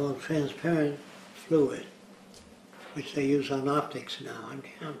 It's called transparent fluid, which they use on optics now, on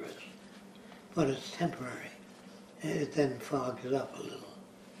cameras. But it's temporary. It then fogs it up a little.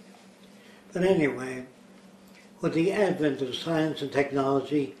 But anyway, with the advent of science and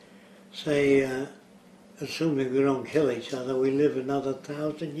technology, say, assuming we don't kill each other, we live another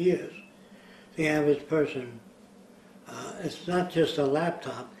 1,000 years. The average person, it's not just a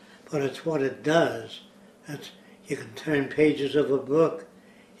laptop, but it's what it does. You can turn pages of a book,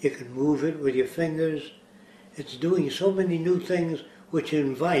 you can move it with your fingers. It's doing so many new things which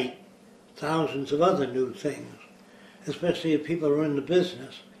invite thousands of other new things, especially if people are in the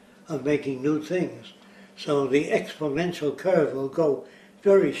business of making new things. So the exponential curve will go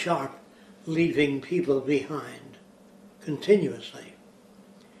very sharp, leaving people behind continuously.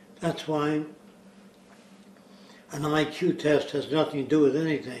 That's why an IQ test has nothing to do with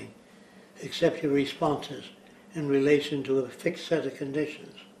anything except your responses in relation to a fixed set of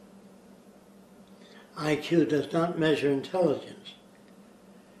conditions. IQ does not measure intelligence.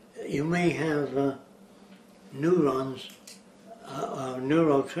 You may have neurons,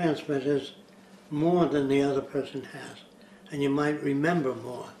 neurotransmitters more than the other person has, and you might remember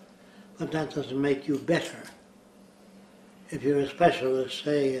more, but that doesn't make you better. If you're a specialist,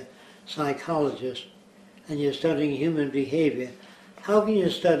 say a psychologist, and you're studying human behavior, how can you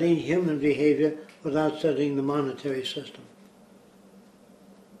study human behavior without studying the monetary system?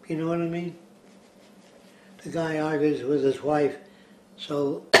 You know what I mean? The guy argues with his wife,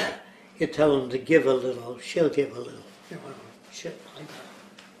 so you tell him to give a little, she'll give a little. You know, shit like that.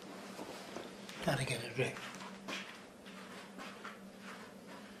 Gotta get a drink.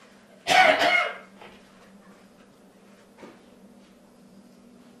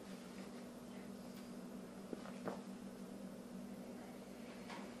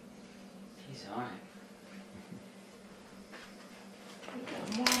 He's on it.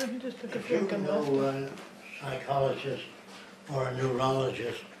 Water, just took a If you drink and left. know a psychologist or a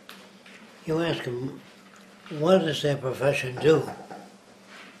neurologist, you ask them, what does their profession do?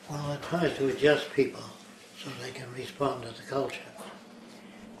 Well, it tries to adjust people so they can respond to the culture.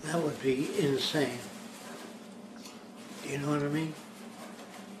 That would be insane. Do you know what I mean?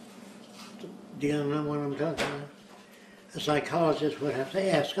 Do you know what I'm talking about? A psychologist would have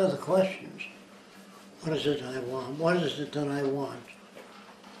to ask other questions. What is it I want? What is it that I want?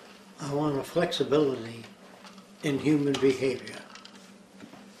 I want a flexibility in human behavior.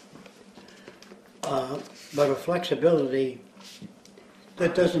 But a flexibility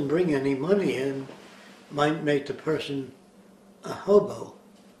that doesn't bring any money in might make the person a hobo.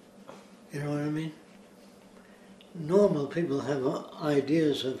 You know what I mean? Normal people have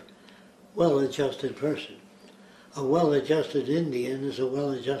ideas of well-adjusted person. A well-adjusted Indian is a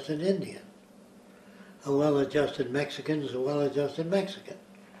well-adjusted Indian. A well-adjusted Mexican is a well-adjusted Mexican.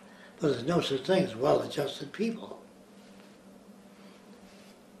 But there's no such thing as well-adjusted people.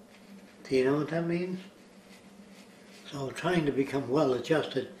 Do you know what that means? So trying to become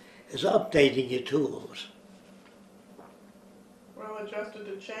well-adjusted is updating your tools. Well-adjusted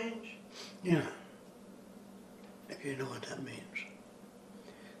to change. Yeah, if you know what that means.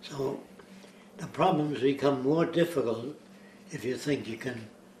 So the problems become more difficult if you think you can,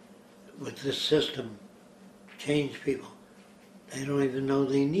 with this system, change people. They don't even know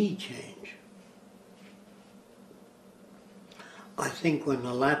they need change. I think when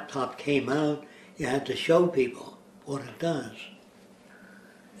the laptop came out, you had to show people what it does.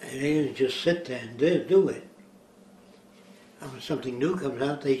 And they didn't just sit there and do it. And when something new comes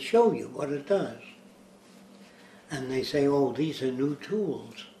out, they show you what it does. And they say, oh, these are new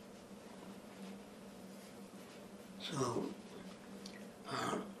tools. So,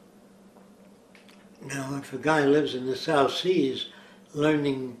 now if a guy lives in the South Seas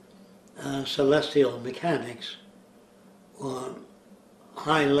learning celestial mechanics or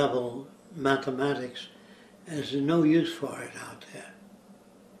high-level mathematics, there's no use for it out there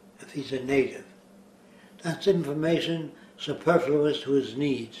if he's a native. That's information superfluous to his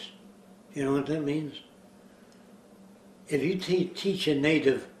needs. You know what that means? If you teach a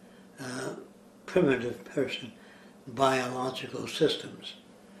native primitive person biological systems,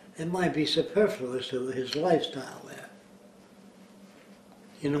 it might be superfluous to his lifestyle there.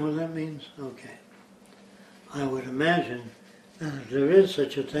 You know what that means? Okay. I would imagine that if there is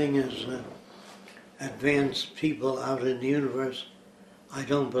such a thing as advanced people out in the universe, I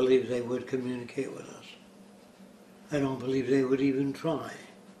don't believe they would communicate with us. I don't believe they would even try.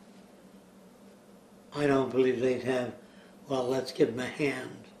 I don't believe they'd have, well, let's give them a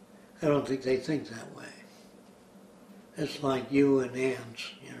hand. I don't think they think that way. It's like you and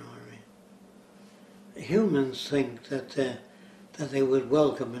ants, you know what I mean? Humans think that they would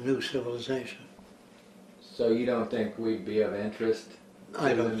welcome a new civilization. So you don't think we'd be of interest?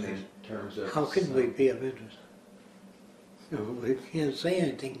 I don't think. In terms of how can we be of interest? No, we can't say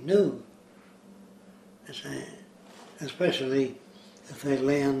anything new. Especially if they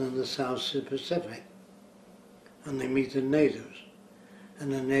land in the South Pacific and they meet the natives.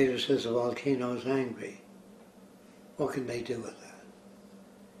 And the native says the volcano is angry. What can they do with that?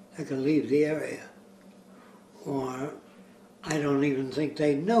 They can leave the area. Or I don't even think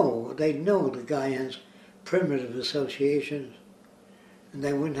they know. They know the guy has primitive associations, and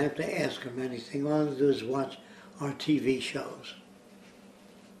they wouldn't have to ask him anything. All they do is watch our TV shows,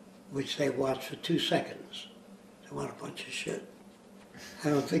 which they watch for 2 seconds. They want a bunch of shit. I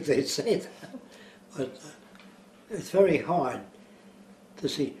don't think they'd say that, but it's very hard to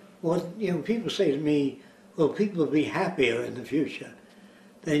see. What, you know, people say to me, will people be happier in the future?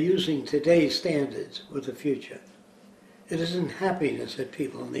 They're using today's standards with the future. It isn't happiness that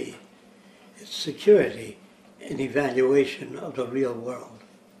people need. It's security and evaluation of the real world.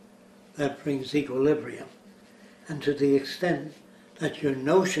 That brings equilibrium. And to the extent that your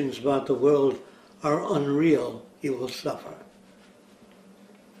notions about the world are unreal, you will suffer.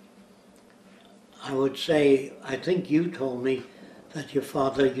 I would say, I think you told me that your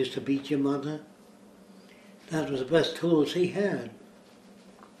father used to beat your mother. That was the best tools he had.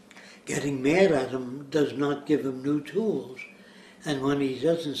 Getting mad at him does not give him new tools. And when he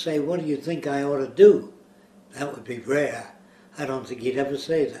doesn't say, what do you think I ought to do? That would be rare. I don't think he'd ever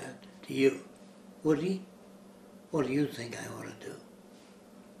say that to you. Would he? What do you think I ought to do?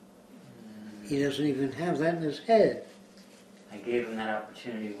 He doesn't even have that in his head. I gave him that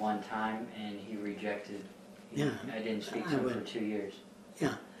opportunity one time and he rejected. Yeah. I didn't speak to him for 2 years.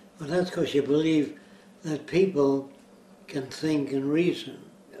 Yeah, well that's because you believe that people can think and reason.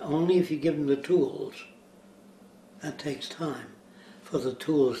 Only if you give them the tools. That takes time for the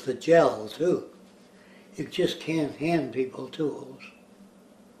tools to gel too. You just can't hand people tools.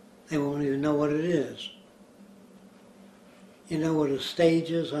 They won't even know what it is. You know what a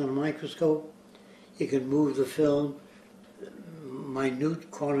stage is on a microscope? You can move the film minute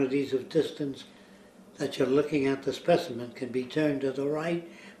quantities of distance that you're looking at the specimen can be turned to the right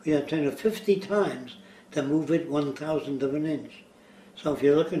we have to turn it 50 times to move it 1,000th of an inch. So if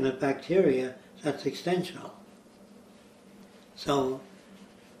you're looking at bacteria, that's extensional. So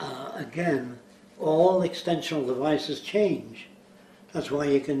again, all extensional devices change. That's why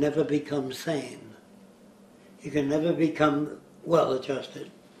you can never become sane. You can never become well-adjusted.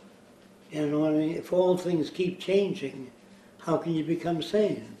 You know what I mean? If all things keep changing, how can you become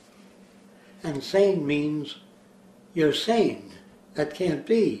sane? And sane means you're sane. That can't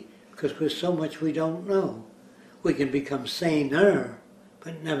be, because there's so much we don't know. We can become saner,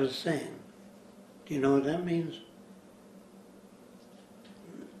 but never sane. Do you know what that means?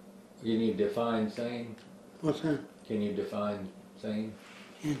 You need to define sane? What's that? Can you define sane?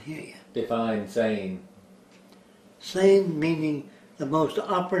 Can't hear you. Define sane. Sane meaning the most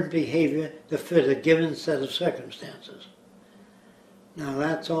operant behavior to fit a given set of circumstances. Now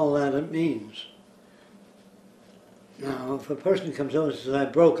that's all that it means. Now if a person comes over and says, I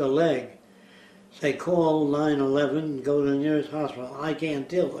broke a leg, say call 911, go to the nearest hospital, I can't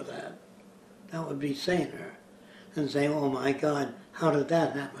deal with that. That would be saner than saying, oh my God, how did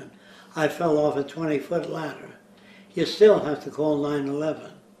that happen? I fell off a 20-foot ladder. You still have to call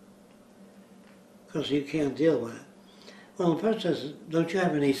 911 because you can't deal with it. Well, the person says, don't you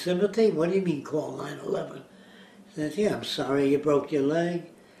have any sympathy? What do you mean call 911? He says, yeah, I'm sorry you broke your leg.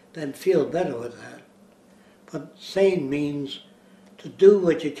 Then feel better with that. But sane means to do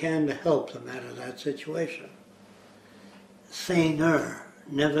what you can to help them out of that situation. Saner,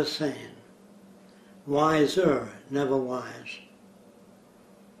 never sane. Wiser, never wise.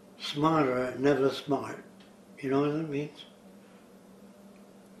 Smarter, never smart. You know what that means?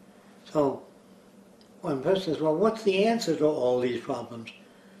 So, when a person says, well, what's the answer to all these problems?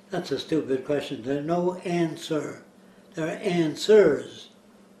 That's a stupid question. There's no answer. There are answers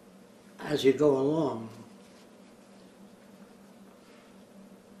as you go along.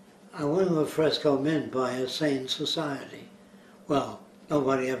 I wonder what Fresco meant by a sane society. Well,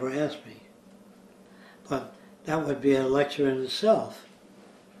 nobody ever asked me. But that would be a lecture in itself.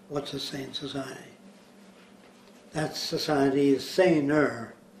 What's a sane society? That society is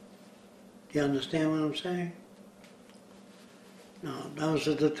saner. Do you understand what I'm saying? No, those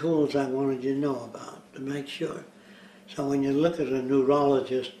are the tools I wanted you to know about, to make sure. So when you look at a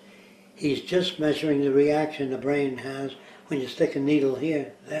neurologist, he's just measuring the reaction the brain has when you stick a needle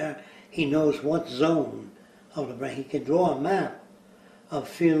here, there. He knows what zone of the brain. He can draw a map of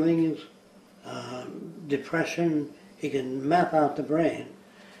feelings, depression. He can map out the brain.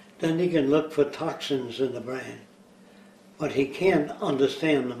 Then he can look for toxins in the brain. But he can't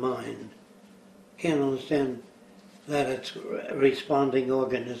understand the mind. Can't understand that it's a responding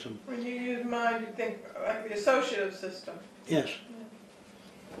organism. When you use mind, you think like the associative system. Yes.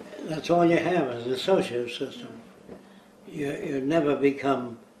 That's all you have is an associative system. You never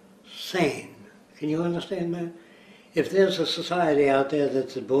become sane. Can you understand that? If there's a society out there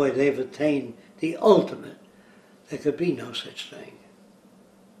that says, boy, they've attained the ultimate, there could be no such thing.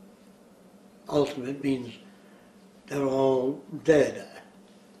 Ultimate means they're all dead.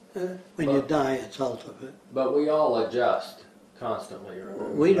 When you die, it's ultimate. But we all adjust constantly.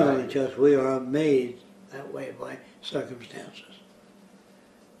 We don't adjust. We are made that way by circumstances.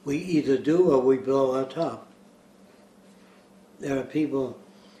 We either do or we blow our top. There are people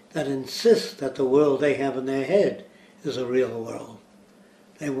that insist that the world they have in their head is a real world.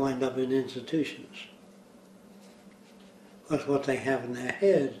 They wind up in institutions. But what they have in their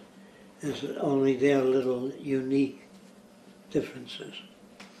head is only their little unique differences.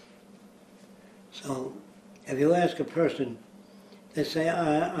 So if you ask a person, they say,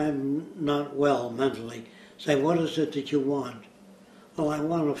 I'm not well mentally. Say, what is it that you want? Well, I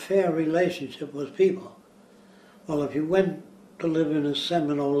want a fair relationship with people. Well, if you went to live in a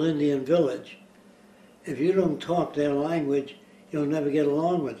Seminole Indian village, if you don't talk their language, you'll never get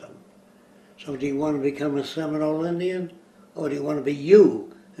along with them. So do you want to become a Seminole Indian, or do you want to be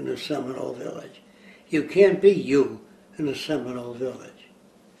you in a Seminole village? You can't be you in a Seminole village.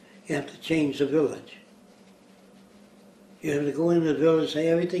 You have to change the village. You have to go into the village and say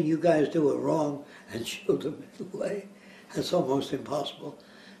everything you guys do are wrong and show them the way. That's almost impossible.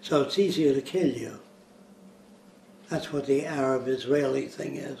 So it's easier to kill you. That's what the Arab-Israeli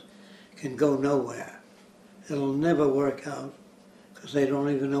thing is. It can go nowhere. It'll never work out because they don't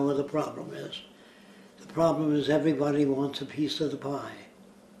even know what the problem is. The problem is everybody wants a piece of the pie.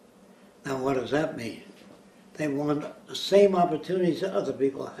 Now what does that mean? They want the same opportunities that other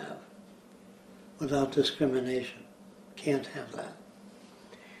people have without discrimination. Can't have that.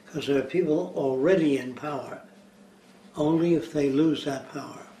 Because there are people already in power, only if they lose that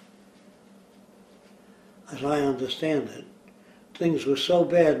power. As I understand it, things were so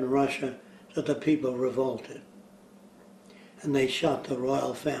bad in Russia that the people revolted. And they shot the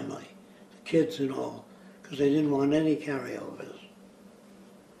royal family, the kids and all, because they didn't want any carryovers.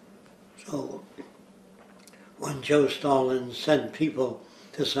 So when Joe Stalin sent people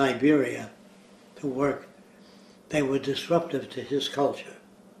to Siberia to work, they were disruptive to his culture,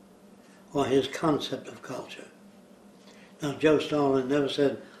 or his concept of culture. Now, Joe Stalin never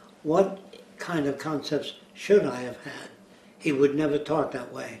said, what kind of concepts should I have had? He would never talk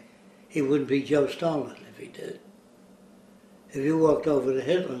that way. He wouldn't be Joe Stalin if he did. If you walked over to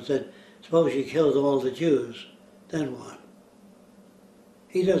Hitler and said, suppose you killed all the Jews, then what?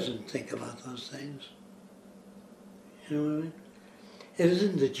 He doesn't think about those things. You know what I mean? It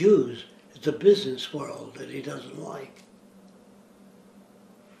isn't the Jews, it's the business world that he doesn't like.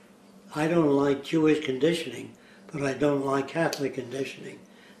 I don't like Jewish conditioning, but I don't like Catholic conditioning.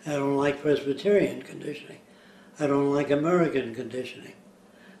 I don't like Presbyterian conditioning. I don't like American conditioning.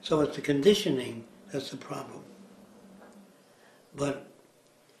 So it's the conditioning that's the problem. But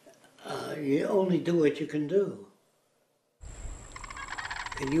you only do what you can do.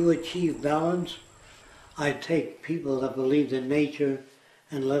 Can you achieve balance? I take people that believed in nature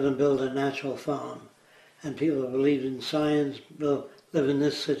and let them build a natural farm. And people that believed in science will live in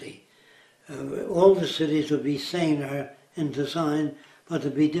this city. All the cities would be saner in design, but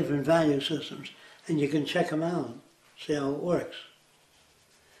there'd be different value systems. And you can check them out, see how it works.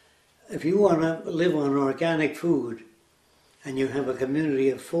 If you want to live on organic food, and you have a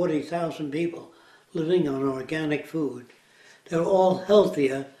community of 40,000 people living on organic food, they're all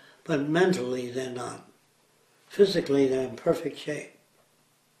healthier, but mentally they're not. Physically they're in perfect shape.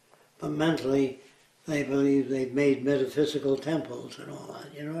 But mentally they believe they've made metaphysical temples and all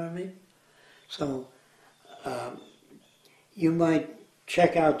that, you know what I mean? So you might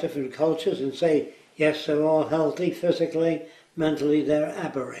check out different cultures and say, yes, they're all healthy physically, mentally they're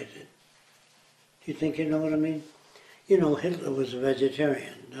aberrated. Do you think you know what I mean? You know Hitler was a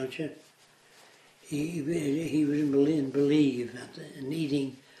vegetarian, don't you? He didn't believe in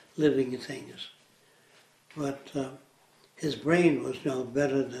eating living things. But his brain was no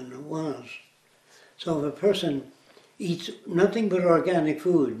better than it was. So if a person eats nothing but organic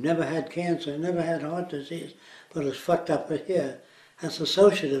food, never had cancer, never had heart disease, but is fucked up here, has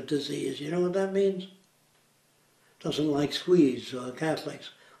associative disease, you know what that means? Doesn't like Swedes or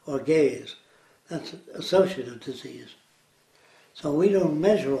Catholics or gays. That's associative disease. So we don't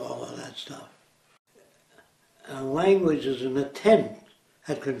measure all of that stuff. Language is an attempt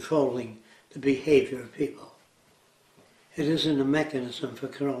at controlling the behavior of people. It isn't a mechanism for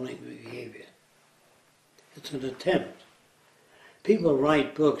controlling behavior. It's an attempt. People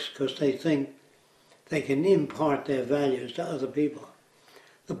write books because they think they can impart their values to other people.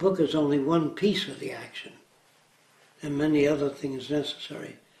 The book is only one piece of the action, and many other things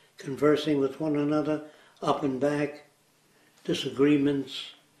necessary. Conversing with one another, up and back,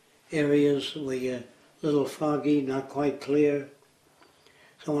 disagreements, areas where you're a little foggy, not quite clear.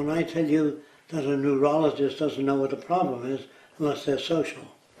 So when I tell you that a neurologist doesn't know what the problem is unless they're social,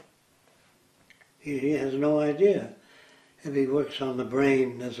 he has no idea. If he works on the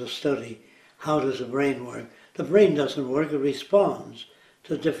brain as a study, how does the brain work? The brain doesn't work, it responds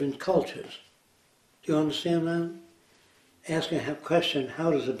to different cultures. Do you understand that? Asking a question, how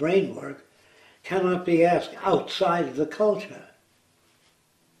does the brain work, cannot be asked outside of the culture.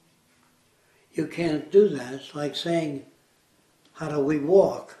 You can't do that. It's like saying, how do we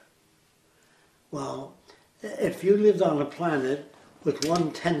walk? Well, if you lived on a planet with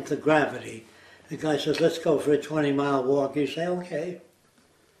 1/10 the gravity, the guy says, let's go for a 20-mile walk, you say, okay,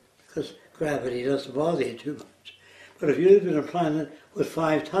 because gravity doesn't bother you too much. But if you live in a planet with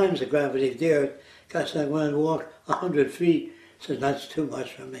 5 times the gravity of the Earth, the guy says, I want to walk 100 feet, says, that's too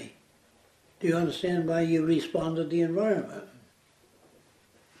much for me. Do you understand why you respond to the environment?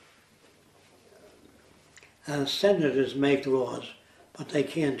 Senators make laws, but they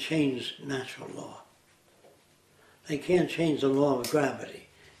can't change natural law. They can't change the law of gravity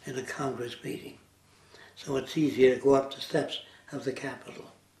in a Congress meeting. So it's easier to go up the steps of the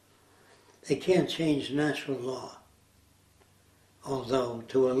Capitol. They can't change natural law, although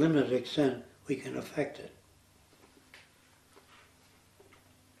to a limited extent we can affect it.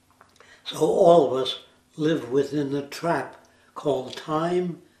 So all of us live within the trap called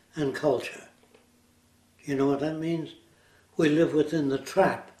time and culture. You know what that means? We live within the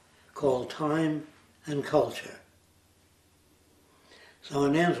trap called time and culture. So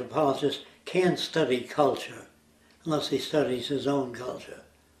an anthropologist can't study culture unless he studies his own culture.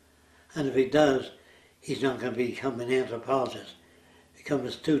 And if he does, he's not going to become an anthropologist, become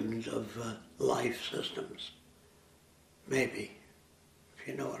a student of life systems. Maybe. if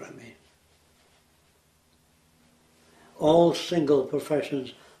you know what I mean. All single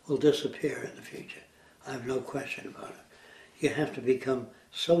professions will disappear in the future. I have no question about it. You have to become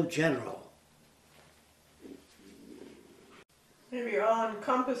so general. Maybe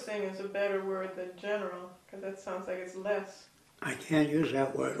all-encompassing is a better word than general, because that sounds like it's less. I can't use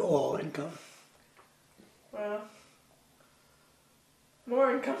that word, all-encompassing. Well,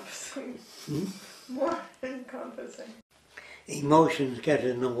 more encompassing. More encompassing. Emotions get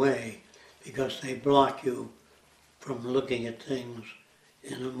in the way because they block you from looking at things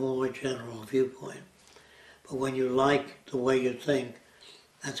in a more general viewpoint. But when you like the way you think,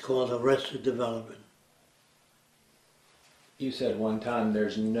 that's called arrested development. You said one time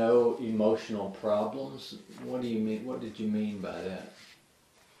there's no emotional problems. What do you mean? What did you mean by that?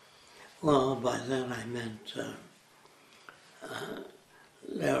 Well, by that I meant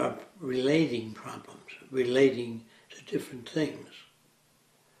there are relating problems, relating to different things.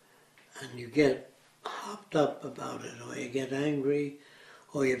 And you get hopped up about it, or you get angry,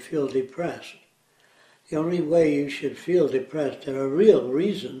 or you feel depressed. The only way you should feel depressed, there are real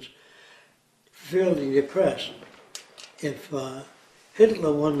reasons for feeling depressed. If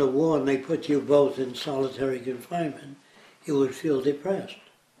Hitler won the war and they put you both in solitary confinement, you would feel depressed.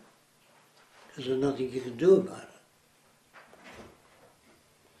 Because there's nothing you can do about it.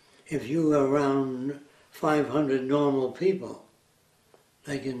 If you are around 500 normal people,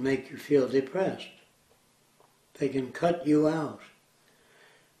 they can make you feel depressed. They can cut you out.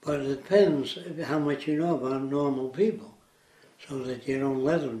 But it depends how much you know about normal people, so that you don't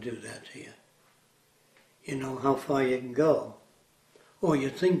let them do that to you. You know how far you can go, or you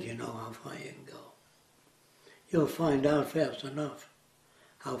think you know how far you can go. You'll find out fast enough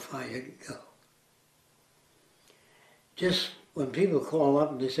how far you can go. Just when people call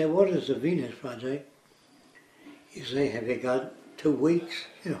up and they say, what is the Venus Project? You say, have you got 2 weeks?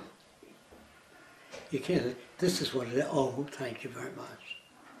 You know, you can't, this is what it is. Oh, thank you very much.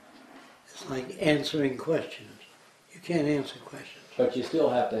 It's like answering questions. You can't answer questions. But you still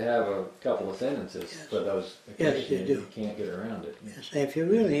have to have a couple of sentences for those occasions. Yes, you do. You can't get around it. Yes, if you're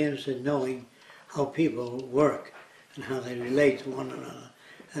really interested in knowing how people work and how they relate to one another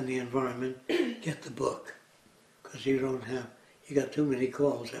and the environment, get the book. Because you got too many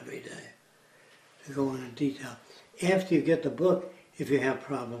calls every day to go into detail. After you get the book, if you have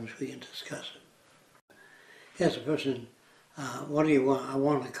problems, we can discuss it. Yes, a person, what do you want? I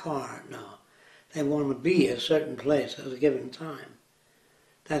want a car. No. They want to be a certain place at a given time.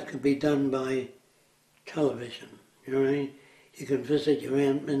 That could be done by television. You know what I mean? You can visit your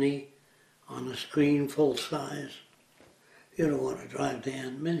Aunt Minnie on a screen full size. You don't want to drive to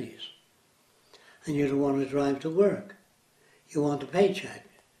Aunt Minnie's. And you don't want to drive to work. You want a paycheck.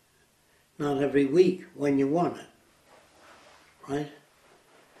 Not every week when you want it. Right?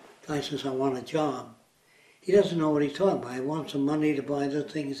 Guy says, I want a job. He doesn't know what he's talking about. He wants the money to buy the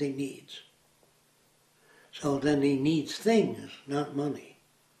things he needs. So then he needs things, not money.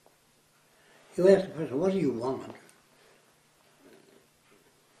 You ask the person, what do you want?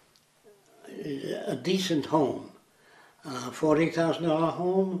 A decent home. $40,000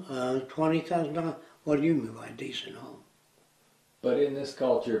 home? $20,000? What do you mean by decent home? But in this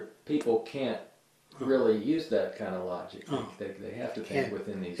culture, people can't really use that kind of logic. They have to think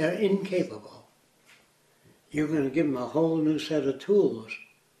within these... They're incapable. You're going to give them a whole new set of tools.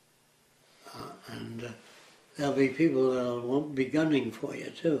 And there'll be people that won't be gunning for you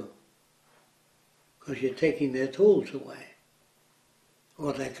too. Because you're taking their tools away.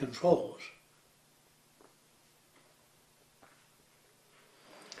 Or their controls.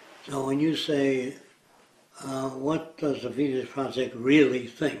 So when you say, what does the Venus Project really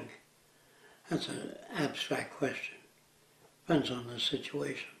think? That's an abstract question. Depends on the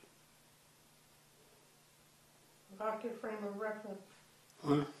situation. Lock your frame of reference.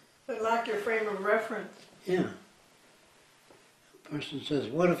 What? So lock your frame of reference. Yeah. A person says,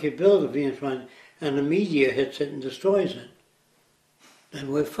 what if you build a Venus Project and the meteor hits it and destroys it?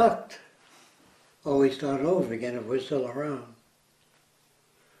 Then we're fucked. Or we start over again if we're still around.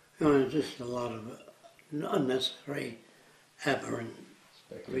 You know, it's just a lot of unnecessary, aberrant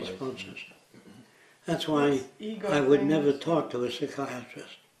responses. That's why I would never talk to a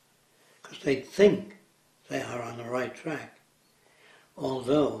psychiatrist, because they think they are on the right track,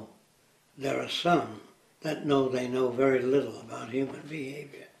 although there are some that know they know very little about human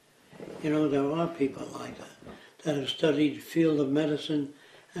behavior. You know, there are people like that have studied the field of medicine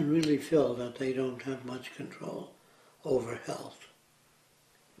and really feel that they don't have much control over health.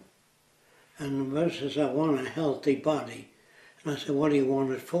 And the person says, I want a healthy body. And I said, what do you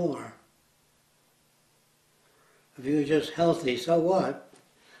want it for? If you're just healthy, so what?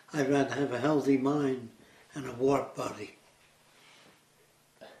 I'd rather have a healthy mind and a warped body.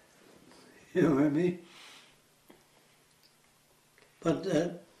 You know what I mean?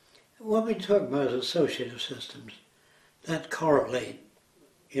 But when we talk about associative systems, that correlate,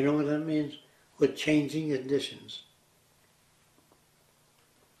 you know what that means? With changing conditions.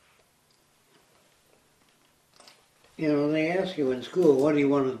 You know, they ask you in school, what do you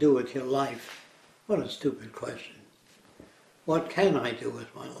want to do with your life? What a stupid question. What can I do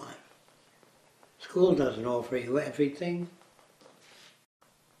with my life? School doesn't offer you everything.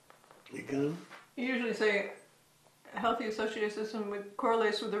 You know? You usually say a healthy associative system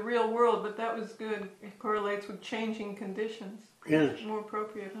correlates with the real world, but that was good. It correlates with changing conditions. Yes. More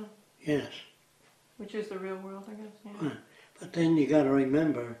appropriate, huh? Yes. Which is the real world, I guess. Yeah. Right. But then you got to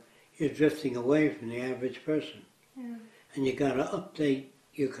remember, you're drifting away from the average person. Yeah. And you got to update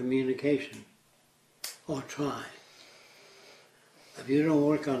your communication, or try. If you don't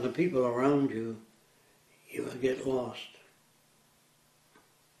work on the people around you, you will get lost.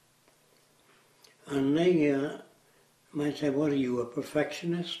 And they might say, what are you, a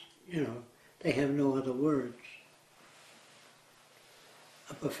perfectionist? You know, they have no other words.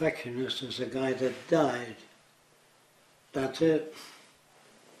 A perfectionist is a guy that died. That's it.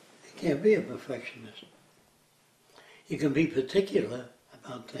 You can't be a perfectionist. You can be particular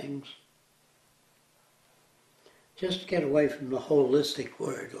about things. Just get away from the holistic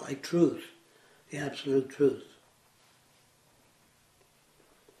word, like truth, the absolute truth.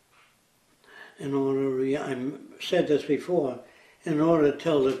 In order, I said this before, in order to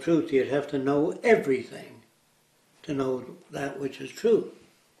tell the truth, you'd have to know everything to know that which is true.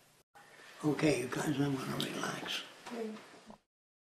 Okay, you guys, I'm going to relax. Yeah.